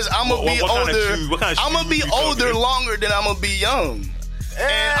Because fact. I'm gonna be What kind of older. shoes? What kind of I'm gonna shoes be you talking? older longer than I'm gonna be young.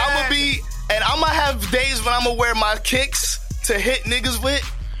 And I'm gonna have days when I'm gonna wear my kicks to hit niggas with.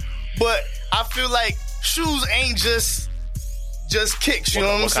 But I feel like shoes ain't just kicks. You know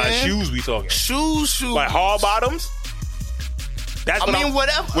what I'm What saying? kind of shoes we talking? Shoes. Like hard bottoms? That's I mean,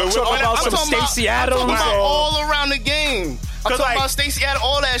 whatever. We're talking about some Stacey Adams I'm talking about or- all around the game. I'm 'Cause, talking like- about Stacey Adams,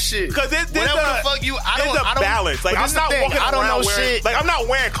 all that shit. Because there's whatever a, the fuck you. I there's don't. a balance. Like but I'm this the not thing, walking I don't around know wearing. shit. Like I'm not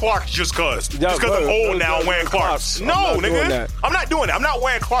wearing Clarks just cause. Yeah, Just because I'm bro, old now, I'm wearing Clarks. I'm No, not doing nigga, that. I'm not doing it. I'm not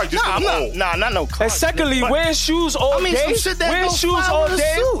wearing Clarks just Nah, because I'm I'm not. old. Nah, not no. And secondly, wear shoes all I mean, day. some shit that wear don't shoes fly all with a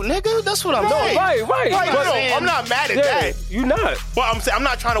day. suit, nigga. That's what I'm saying. Right. Right, But- no, I'm not mad at Yeah, that. you not. But I'm saying I'm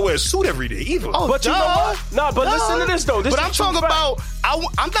not trying to wear a suit every day either. Oh, But you know what? Nah, but listen to this though. This but is I'm a true talking fact. about.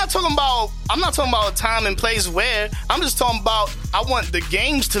 I'm not talking about. I'm not talking about time and place where. I'm just talking about. I want the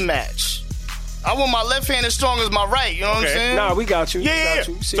games to match. I want my left hand as strong as my right. You know what I'm Okay. saying? Nah, we got you. Yeah. We got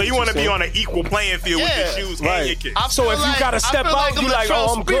you. See So what you want to be saying. on an equal playing field with Yeah. your shoes Right. and your kicks. I So feel if you like- gotta I step feel out, I'm you like, Latrell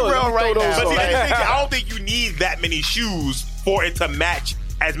oh, I'm good. Sprewell Let me right throw now. those But see, Right. that's the thing. I don't think you need that many shoes for it to match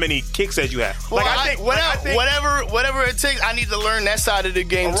as many kicks as you have. Well, Like I think whatever it takes, I need to learn that side of the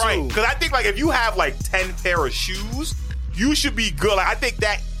game right. too. Because I think like if you have like 10 pair of shoes, you should be good. Like I think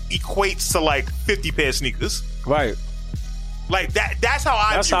that equates to like 50 pair of sneakers. Right. Like that's how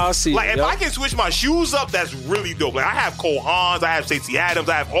I. That's view how it. I see it, Like if yep. I can switch my shoes up, that's really dope. Like I have Cole Haans, I have Stacey Adams,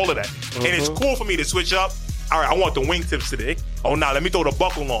 I have all of that, and it's cool for me to switch up. All right, I want the wingtips today. Oh, now let me throw the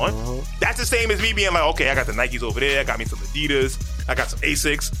buckle on. That's the same as me being like, okay, I got the Nikes over there. I got me some Adidas. I got some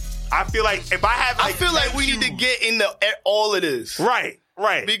Asics. I feel like if I have, I feel like we need to get into all of this. right.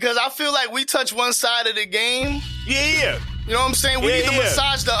 Because I feel like we touch one side of the game. Yeah. You know what I'm saying? We need to Yeah.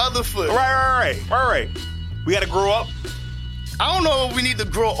 massage the other foot. Right. We got to grow up. I don't know if we need to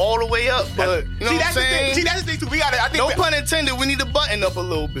grow all the way up, but you know what I'm saying? See, that's the thing too. We got to. I think. No pun intended. We need to button up a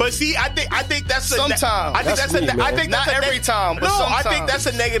little bit. But see, I think that's Sometimes. I think That's that's, me, a. I man. think Not that's a every time, but no, I sometimes. think that's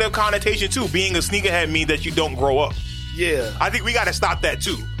a negative connotation too. Being a sneakerhead means that you don't grow up. yeah. I think we got to stop that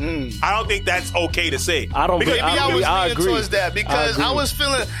too. I don't think that's okay to say. I don't because be- Maybe I was I leaning agree. towards that because I I agree. was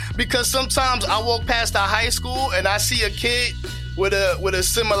feeling because sometimes I walk past a high school and I see a kid with a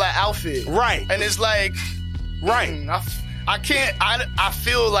similar outfit, Right. And it's like right. I can't. I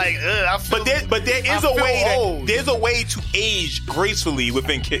feel like I feel. But there is I a feel way old. there's a way to age gracefully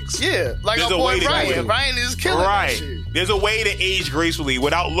within kicks. Yeah, like There's our a way boy to do Ryan. it. Ryan is killing that Right. shit. There's a way to age gracefully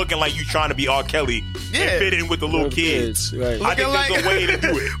without looking like you trying to be R. Kelly Yeah. and fit in with the little kids. Right. I think there's a way to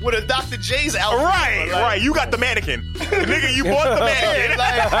do it. with a Dr. J's outfit. Right, Like, right. You got the mannequin. Nigga, you bought the mannequin.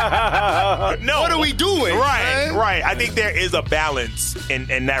 Like, No. what are we doing? Right, man? right. I think there is a balance in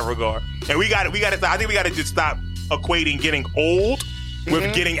that regard. And we got to I think we got to just stop equating getting old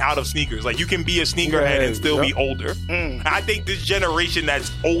with getting out of sneakers. Like you can be a sneakerhead Yeah, and still be yep. older. I think this generation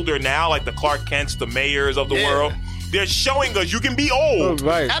that's older now, like the Clark Kents, the Mayors of the Yeah. world, they're showing us you can be old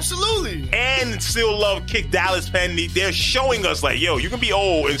Right. Absolutely. and still love kick. Dallas Penn, they're showing us like, yo, you can be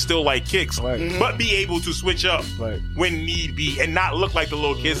old and still like kicks, Right. but be able to switch up Right. when need be and not look like the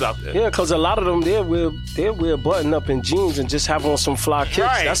little kids out there. Yeah, because a lot of them they wear button up in jeans and just have on some fly kicks.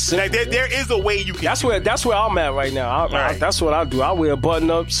 Right. That's simple. Like, there is a way you can. That's where I'm at right now. Right. That's what I do. I wear button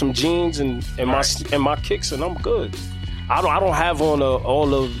up, some jeans, and Right. my kicks, and I'm good. I don't have on all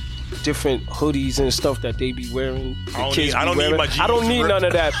the different hoodies and stuff that they be wearing. The I don't kids need- I be don't need wearing. my jeans I don't need ripped. none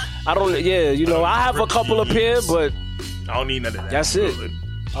of that. I don't. Yeah, you know, I have a couple of pair, but I don't need none of that. that's it.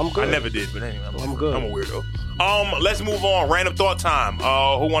 I'm good. I never did, but anyway, I'm good. I'm a weirdo. Let's move on. Random thought time.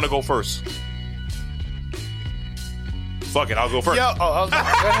 Who want to go first? Fuck it, I'll go first. Yo, I was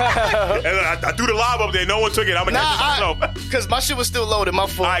And I threw the lob up there. No one took it. I'm gonna catch it myself. because my shit was still loaded. My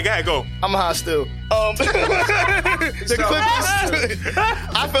fault. All right, go ahead, go. I'm high still. The Clippers.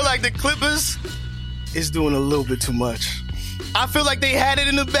 I feel like the Clippers is doing a little bit too much. I feel like they had it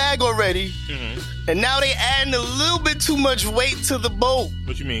in the bag already, and now they adding a little bit too much weight to the boat.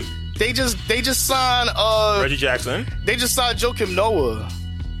 What you mean? They just signed Reggie Jackson. They just signed Joakim Noah.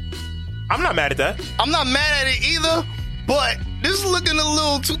 I'm not mad at that. I'm not mad at it either, but this is looking a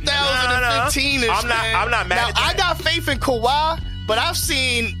little 2015-ish. I'm not mad at that. I got faith in Kawhi, but I've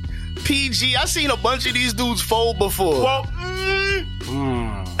seen PG. I've seen a bunch of these dudes fold before. Well,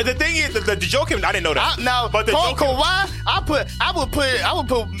 the thing is, the Joakim, I didn't know that. But the Kawhi, I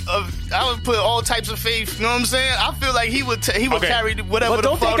would put all types of faith. You know what I'm saying? I feel like he would carry whatever. But the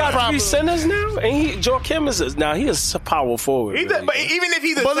don't they got problem. 3 centers now? And Joakim he is a power forward. But even if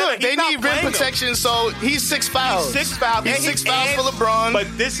he's a but center, look, they need rim protection, so he's 6 fouls. He's 6 fouls. He's 6 fouls for LeBron. But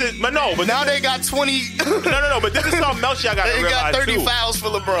this is now they got 20. No. But this is something else y'all got to realize They got 30 too. fouls for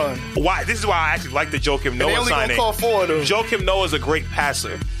LeBron. Why? This is why I actually like the Joakim Noah they only signing. gonna call 4 of them. Joakim Noah is a great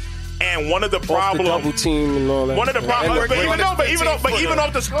passer. And one of the Off problems, the double team and all that. one of the problems, And even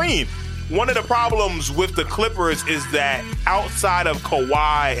off the screen, one of the problems with the Clippers is that outside of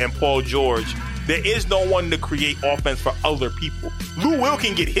Kawhi and Paul George, there is no one to create offense for other people. Lou Will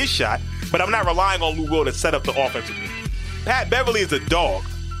can get his shot, but I'm not relying on Lou Will to set up the offense with me. Pat Beverly is a dog.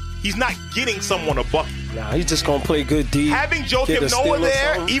 He's not getting someone a bucket. Nah, he's just gonna play good D. Having Joakim Noah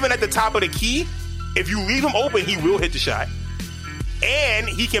there, even at the top of the key, if you leave him open, he will hit the shot. And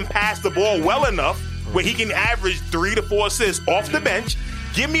he can pass the ball well enough where he can average 3 to 4 assists off the bench.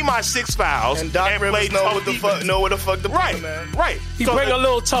 Give me my 6 fouls and Doc Rivers know what the fuck to play, man. Right. He bring a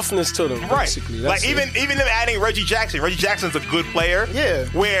little toughness to them. Right. Basically. Like even them adding Reggie Jackson. Reggie Jackson's a good player. Yeah.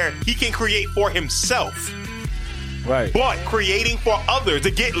 Where he can create for himself. Right. But creating for others to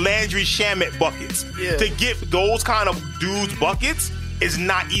get Landry Shamet buckets, to get those kind of dudes buckets is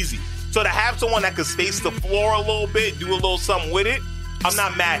not easy. So to have someone that could space the floor a little bit, do a little something with it, I'm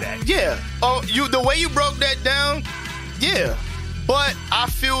not mad at it. Yeah. Oh, the way you broke that down, yeah. But I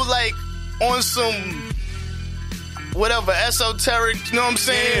feel like on some whatever esoteric, you know what I'm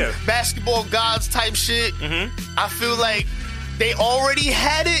saying? Yeah. Basketball gods type shit. Mm-hmm. I feel like they already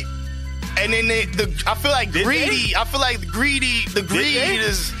had it, and then I feel like greedy. I feel like the greed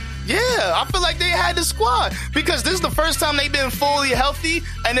is. Yeah, I feel like they had the squad because this is the first time they've been fully healthy,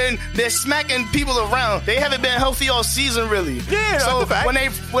 and then they're smacking people around. They haven't been healthy all season, really. Yeah, so that's a fact.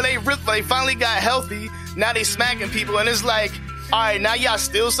 when they finally got healthy, now they smacking people, and it's like, all right, now y'all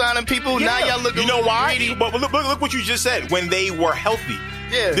still signing people. Yeah. Now y'all looking. You know why? greedy. But look what you just said. When they were healthy,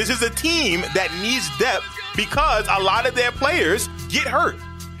 Yeah. this is a team that needs depth because a lot of their players get hurt.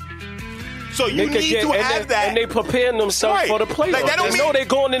 So you need to have that. And they preparing themselves for the playoffs. Like, that don't they know they're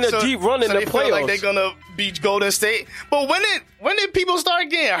going in a deep run in the they playoffs. feel like they're gonna beat Golden State. But when did people start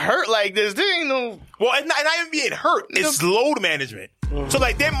getting hurt like this? There ain't no. Well, it's not even being hurt. It's load management. So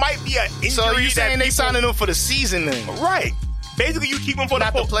like there might be an injury. So you saying that they signing them for the season then? Right. Basically, you keep them for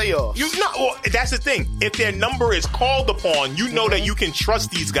Not the playoffs. Well, that's the thing. If their number is called upon, you know that you can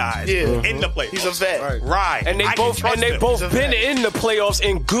trust these guys in the playoffs. He's a vet. Right. And they both been in the playoffs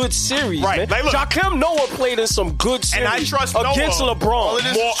in good series, Right. man. Like, look, Joakim Noah played in some good series and I trust against Noah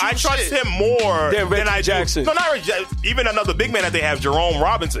LeBron. more. I trust him more than Reggie I Jackson. do. No, not Reggie Jackson. Even another big man that they have, Jerome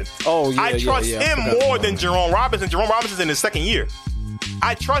Robinson. Oh, yeah, I trust him more than Jerome Robinson. Jerome Robinson's in his second year.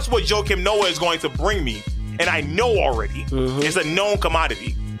 I trust what Joakim Noah is going to bring me. And I know already it's a known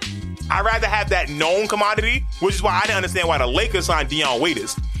commodity. I'd rather have that known commodity, which is why I didn't understand why the Lakers signed Dion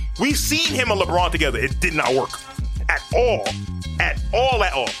Waiters. We've seen him and LeBron together. It did not work at all. At all.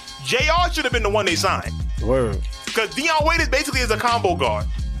 JR should have been the one they signed. Word. Because Dion Waiters basically is a combo guard.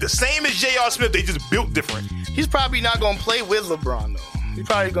 The same as J.R. Smith, they just built different. He's probably not going to play with LeBron, though. He's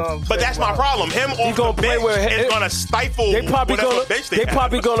probably going to play. But that's my problem. Him off the bench is going to stifle whatever bench they have.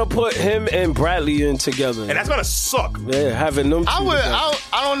 probably going to put him and Bradley in together. And that's going to suck. Yeah, having them two I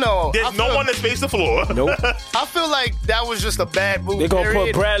don't know. There's no one to space the floor. Nope. I feel like that was just a bad move. They're going to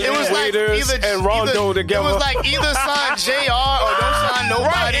put Bradley, Waiters, and Rondo together. It was like either sign JR or don't sign nobody.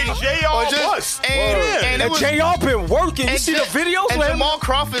 Right, and JR bust. And JR been working. You see the videos? And Jamal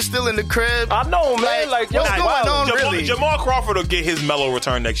Crawford's still in the crib. I know, man. Like, what's going on, really? Jamal Crawford will get his mellow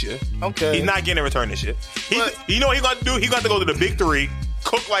return next year. Okay. He's not getting a return this year. You know what he's going to do? He's going to go to the big three,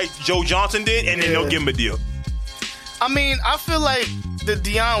 cook like Joe Johnson did, and then they'll give him a deal. I mean, I feel like the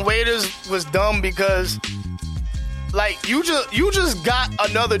Dion Waiters was dumb because, like, you just got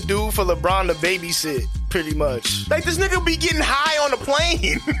another dude for LeBron to babysit, pretty much. Like, this nigga be getting high on the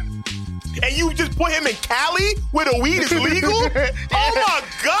plane. And you just put him in Cali where the weed is legal? Oh my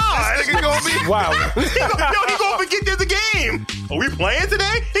God! This nigga gonna be wow. He gonna forget there's a game. Are we playing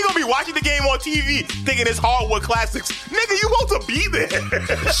today? He gonna be watching the game on TV, thinking it's hardwood classics. Nigga, you supposed to be there.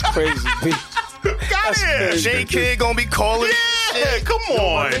 It's crazy. Got here. J Kid gonna be calling. Yeah, come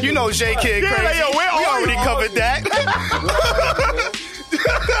on. You know J Kid crazy. Like, yo, we already covered that.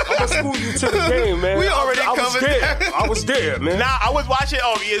 I'm gonna school you to the game, man. We already covered that. I was there, man. Now, I was watching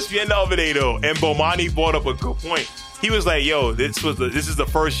on ESPN the other day, though, and Bomani brought up a good point. He was like, yo, this is the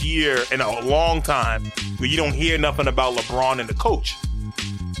first year in a long time where you don't hear nothing about LeBron and the coach.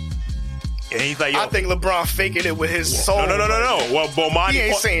 And he's like, yo. I think LeBron faking it with his soul. No. What Bomani he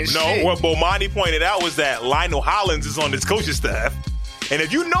ain't saying shit. What Bomani pointed out was that Lionel Hollins is on his coaching staff. And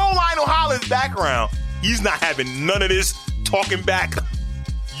if you know Lionel Hollins' background, he's not having none of this talking back.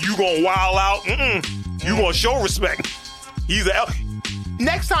 You gonna wild out. You gonna show respect.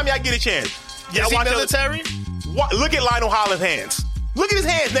 Next time y'all get a chance. Is he military? Look at Lionel Hollins' hands. Look at his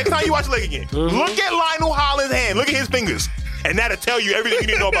hands next time you watch the leg again. Look at Lionel Hollins' hand. Look at his fingers. And that'll tell you everything you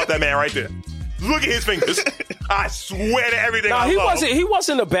need to know about that man right there. Look at his fingers. I swear to everything. He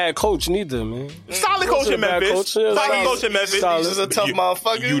wasn't a bad coach neither, man. Solid coach in Memphis. Solid coach in Memphis. He's a tough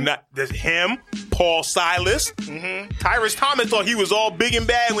motherfucker. There's him, Paul Silas. Tyrese Thomas thought he was all big and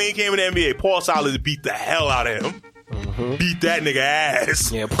bad when he came in the NBA. Paul Silas beat the hell out of him. Beat that nigga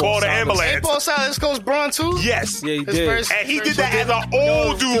ass. Yeah, Called the ambulance. Hey, Paul Silas coach Braun too? Yes. Yeah, he did. And he did that as an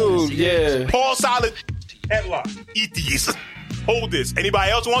old dude. Yeah. Paul Silas, headlock. Eat these. Hold this.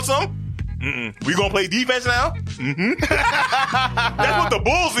 Anybody else want some? We gonna play defense now? That's what the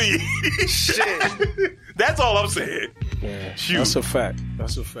Bulls need. Shit. That's all I'm saying. Yeah, shoot. That's a fact.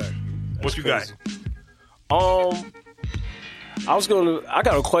 What you got? I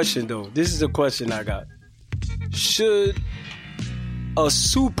got a question though. This is a question I got. Should a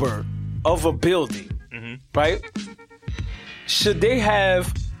super of a building, right? Should they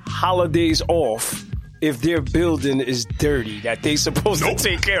have holidays off if their building is dirty that they supposed to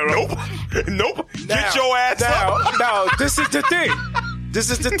take care of? Nope. Get your ass up. Now, this is the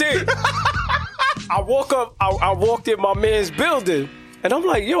thing. I walked in my man's building, and I'm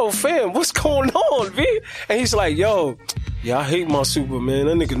like, yo, fam, what's going on, V? And he's like, yo, yeah, I hate my super, man.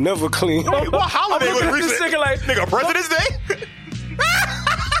 That nigga never clean. Wait, what holiday was recent? This nigga President's Day?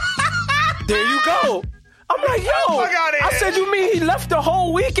 There you go. I'm like, yo, I said, you mean he left the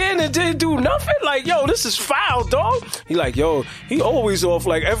whole weekend and didn't do nothing? Like, yo, this is foul, dog. He like, yo, he always off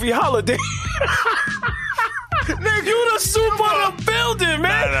like every holiday. Nigga, you the super of the building,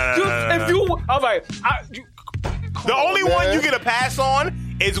 man. The only one you get a pass on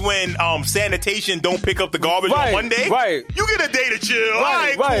is when sanitation don't pick up the garbage on Monday. Right. You get a day to chill.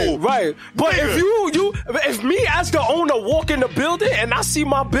 Cool. Right. But Nigga. if me as the owner walk in the building and I see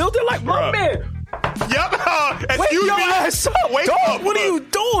my building, like, my man. Yep. Wake your ass up, Wake dog. up. What are you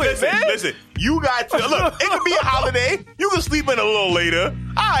doing, man? Listen, you got to look. It could be a holiday. You can sleep in a little later.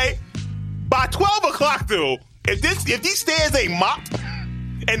 All right. By 12 o'clock, though, if these stairs ain't mopped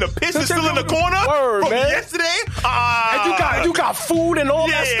and the piss is still in the corner from yesterday, and you got food and all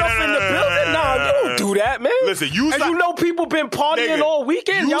that stuff in the building. Nah, you don't do that, man. Listen, you know people been partying all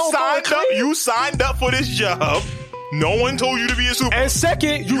weekend. You signed up for this job. No one told you to be a super. And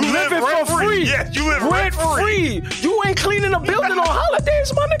second, you live it for free. Yes, you live rent free. You ain't cleaning a building on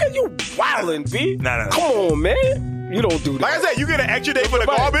holidays, my nigga. You wildin', B. Nah. Come on, man. You don't do that. Like I said, you get an extra day for the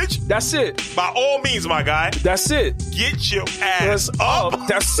garbage. That's it. By all means, my guy. That's it. Get your ass up.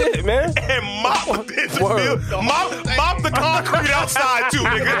 That's it, man. And mop this building. Mop the concrete outside, too,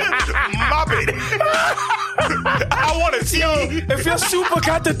 nigga. Mop it. I want to see. If your super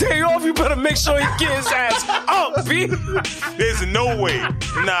got the day off, you better make sure he get his ass up, B. There's no way.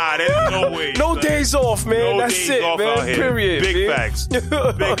 Nah, there's no way. No days off, man. No That's days it, off man. out here. Period. Big facts. Big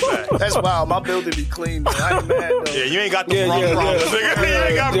facts. That's wild. My building be clean, man. I ain't mad, though. Yeah, you ain't got the wrong problems, nigga. You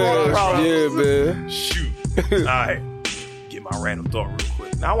ain't got wrong problems. Yeah, man. Shoot. All right. Get my random thought real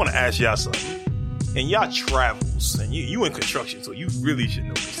quick. Now, I want to ask y'all something. In y'all travels, and you in construction, so you really should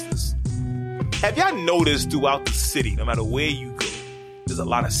notice this. Have y'all noticed throughout the city, no matter where you go, there's a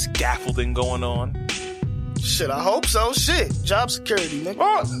lot of scaffolding going on? Shit, I hope so. Shit. Job security, nigga.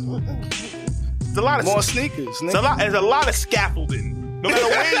 There's a lot of more sneakers, nigga. There's a lot of scaffolding. No matter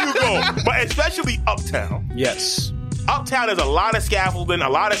where you go, but especially uptown. Yes. Uptown, there's a lot of scaffolding. A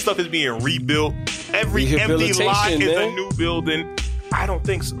lot of stuff is being rebuilt. Every empty lot is a new building. I don't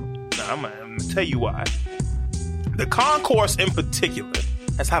think so. Now, I'm going to tell you why. The concourse in particular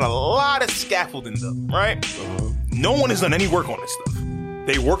has had a lot of scaffolding done, right? No one has done any work on this stuff.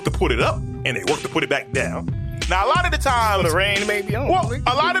 They work to put it up, and they work to put it back down. Now, a lot of the times... the rain may be on. Well,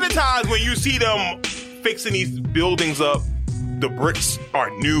 a lot of the times when you see them fixing these buildings up, the bricks are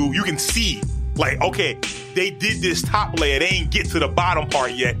new. You can see, like, okay, they did this top layer. They ain't get to the bottom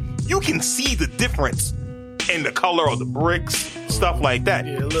part yet. You can see the difference in the color of the bricks, stuff like that.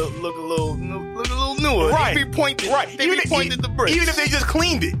 Yeah, look a little newer. Right. They be pointed. Right. They be pointed the bricks. Even if they just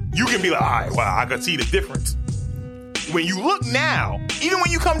cleaned it, you can be like, all right, wow, I can see the difference. When you look now, even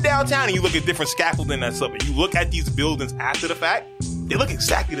when you come downtown and you look at different scaffolding and stuff, and you look at these buildings after the fact, they look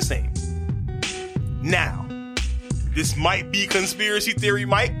exactly the same. Now, this might be conspiracy theory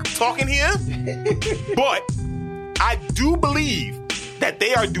Mike talking here, but I do believe that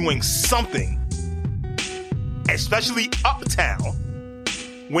they are doing something, especially uptown,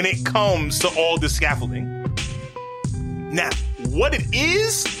 when it comes to all the scaffolding. Now, what it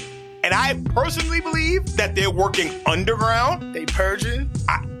is, and I personally believe that they're working underground. They purging?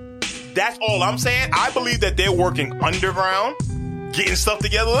 That's all I'm saying. I believe that they're working underground, getting stuff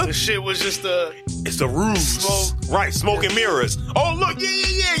together. The shit was just It's the ruse. Smoke. Right, smoke and mirrors. Oh, look,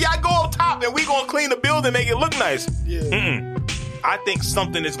 yeah. Y'all go up top and we gonna clean the building, make it look nice. Yeah. I think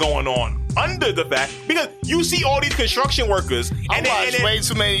something is going on under the fact, because you see all these construction workers. I watch way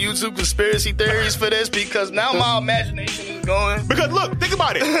too many YouTube conspiracy theories for this because now my imagination is going. Because look, think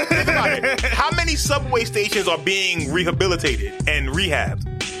about it. How many subway stations are being rehabilitated and rehabbed?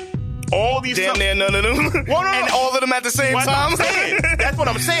 All these Damn near none of them. Well, no. And all of them at the same time. That's what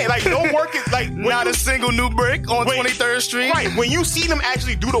I'm saying. Like, no work is like not a single new brick on 23rd Street. Right. When you see them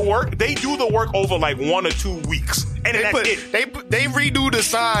actually do the work, they do the work over like 1 or 2 weeks. And then that's it. They redo the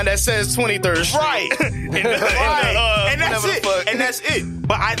sign that says 23rd Street. Right. And that's it. And that's it.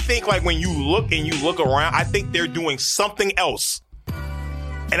 But I think like when you look around, I think they're doing something else.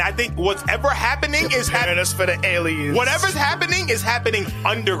 And I think what's ever happening is happening. Us for the aliens. Whatever's happening is happening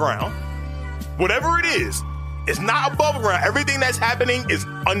underground. Whatever it is, it's not above ground. Everything that's happening is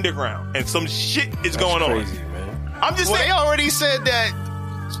underground, and some shit is going crazy, on. Man. I'm just saying. They already said that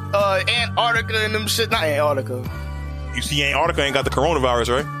Antarctica and them shit. Not Antarctica. You see, Antarctica ain't got the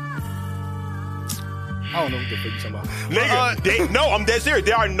coronavirus, right? I don't know what the fuck you talking about. Nigga, no, I'm dead serious.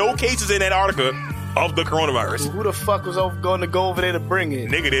 There are no cases in Antarctica of the coronavirus. Who the fuck was going to go over there to bring it?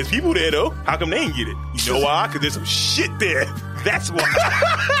 Nigga, there's people there though. How come they ain't get it? You know why? Because there's some shit there. That's why.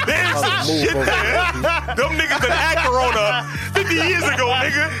 There's some shit there. Them niggas that had corona 50 years ago,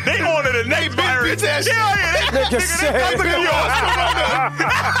 nigga. They on to the next virus. That shit. They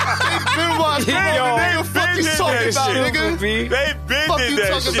been watching Nigga, fuck you talking about, nigga? They been Fuck did you that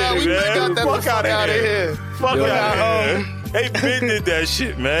talking shit, about? We man. got that Fuck fuck out of here. Fuck out of here. They been did that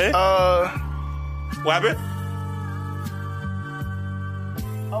shit, man. What happened?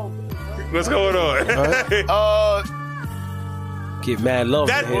 What's going on? Get mad love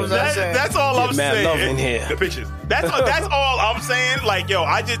in here. That's all I'm saying. Mad love in here. The pictures. That's all I'm saying. Like, yo,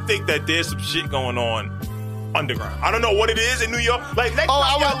 I just think that there's some shit going on underground. I don't know what it is in New York. Like,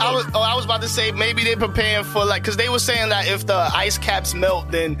 I was about to say maybe they're preparing for like, because they were saying that if the ice caps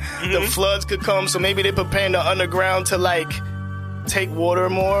melt, then the floods could come. So maybe they're preparing the underground to like take water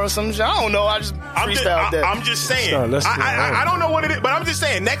more or some shit. I don't know. I just freestyled that. I'm just saying. I don't know what it is, but I'm just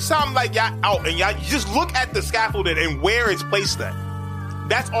saying. Next time, like y'all out and y'all just look at the scaffolding and where it's placed at.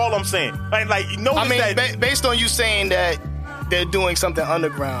 That's all I'm saying. Like you know. I mean, based on you saying that they're doing something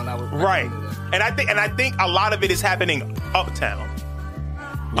underground, I would right. And I think a lot of it is happening uptown.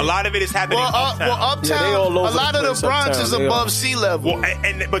 A lot of it is happening uptown. Well, uptown, a lot of the Bronx is above sea level.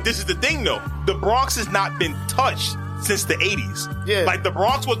 Well, but this is the thing, though. The Bronx has not been touched since the 80s. Yeah. Like, the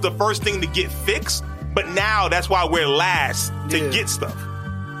Bronx was the first thing to get fixed, but now that's why we're last to get stuff.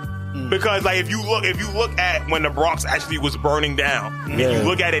 Because, like, if you look at when the Bronx actually was burning down, and you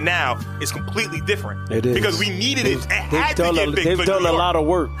look at it now, it's completely different. It is. Because we needed it. It had to get fixed. They've done a lot of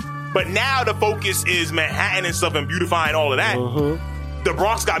work. But now the focus is Manhattan and stuff and beautifying all of that. The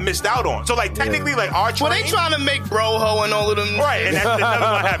Bronx got missed out on. So, like, technically, like, our train... Well, they trying to make Broho and all of them... Right, and that's never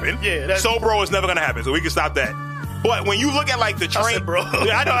going to happen. So Bro is never going to happen, so we can stop that. But when you look at, like, the train... I said, bro.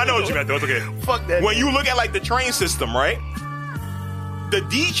 Yeah, I know what you meant, though. It's okay. Fuck that. When you look at, like, the train system, right? The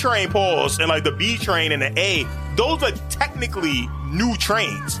D train pause and, like, the B train and the A, those are technically new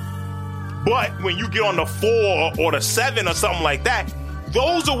trains. But when you get on the 4 or the 7 or something like that,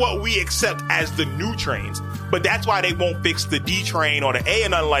 those are what we accept as the new trains. But that's why they won't fix the D train or the A or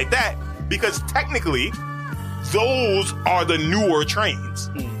nothing like that, because technically, those are the newer trains.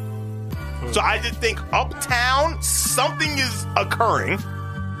 So I just think uptown, something is occurring,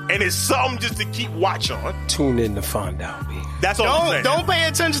 and it's something just to keep watch on. Tune in to find out, B. That's all I'm saying. Don't pay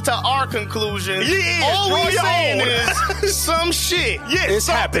attention to our conclusions. Yeah, all we saying is some shit. Yeah, it's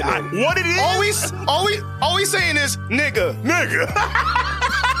happening. What it is? All we saying is nigga. Nigga.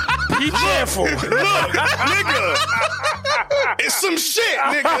 Be careful. Look, nigga. It's some shit,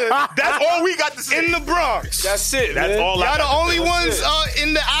 nigga. That's all we got to say. In the Bronx. That's it. That's man. all. Y'all the only ones it.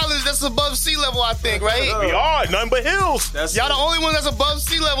 in the islands that's above sea level, I think, right? We are nothing but hills. Y'all the only one that's above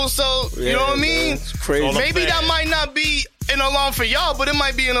sea level, so you know what I mean? It's crazy. Maybe that might not be an alarm for y'all, but it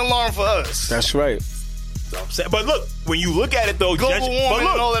might be an alarm for us. That's right. But look, when you look at it though, global warming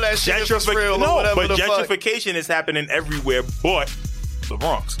and all of that shit is real. But gentrification is happening everywhere but the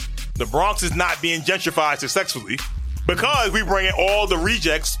Bronx. The Bronx is not being gentrified successfully because we bring in all the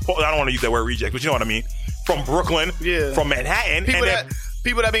rejects. I don't want to use that word reject, but you know what I mean. From Brooklyn, from Manhattan,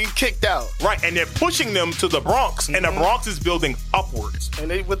 people that being kicked out, right? And they're pushing them to the Bronx, and the Bronx is building upwards. And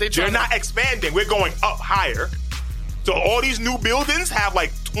they're not expanding. We're going up higher. So all these new buildings have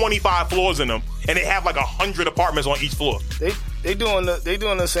like 25 floors in them, and they have like 100 apartments on each floor. They doing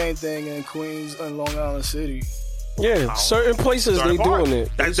the same thing in Queens and Long Island City. Yeah, certain places they doing it.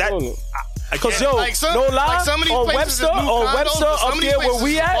 Because no lie, on Webster up there where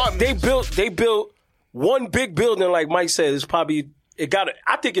we at, they built one big building like Mike said. It's probably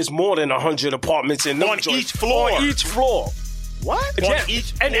I think it's more than 100 apartments in on each floor. On each floor. What? Yeah. On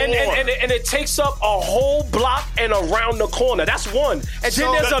each and it takes up a whole block and around the corner. That's one. And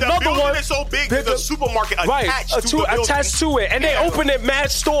then there's another one. It's so big. There's a supermarket attached to it, and they open it mad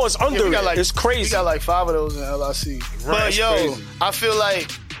stores under it. Like, it's crazy. We got like 5 of those in LIC. Right. But yo, crazy. I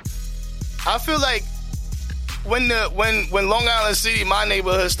feel like when Long Island City, my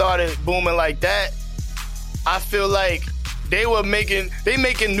neighborhood, started booming like that, I feel like they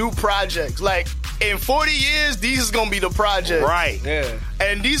making new projects. Like in 40 years, these is gonna be the project, right? Yeah,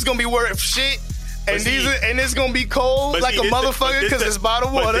 and these gonna be worth shit, and it's gonna be cold like a motherfucker because it's by the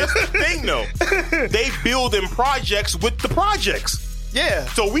water. But this the thing though, they building projects with the projects. Yeah.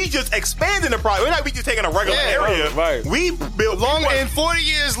 So we just expanding the project. We're not just taking a regular area. Right. We built in 40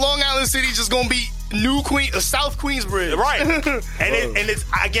 years. Long Island City just gonna be South Queensbridge. Right. and it's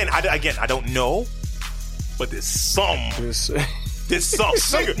again I don't know, but there's some. There's some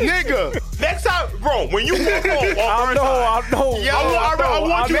nigga. Next time, bro, when you walk home, I know. Yo, I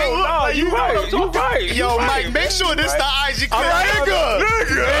want you to look like you right. Yo, Mike, make sure this the IG clip. Nigga.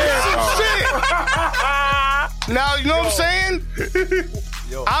 Now, you know what I'm saying?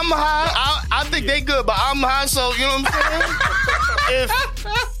 I'm high. I think they good, but I'm high, so you know what I'm saying?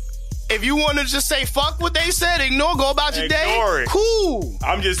 If you want to just say fuck what they said, go about your day, it. Cool.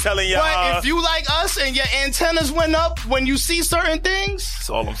 I'm just telling y'all. But if you like us and your antennas went up when you see certain things, that's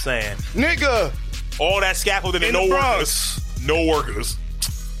all I'm saying. Nigga. All that scaffolding and no workers.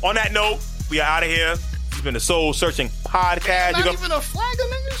 On that note, we are out of here. This has been the Soul Searching Podcast. Not even a flag of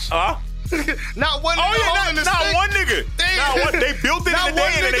niggas? Not one nigga. Not one nigga. They built it in the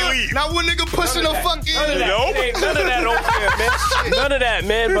day and then they leave. Not one nigga pushing a fucking. None of that over here, man. None of that,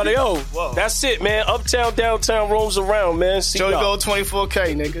 man. But yo, that's it, man. Uptown, downtown, roams around, man. See Joey Gold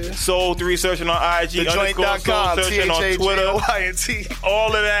 24K, nigga. Soul 3 searching on IG. TheJoint.com. Searching on Twitter. THAJOINT.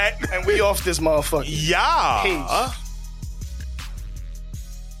 All of that. And we off this motherfucker. Yeah. Peace.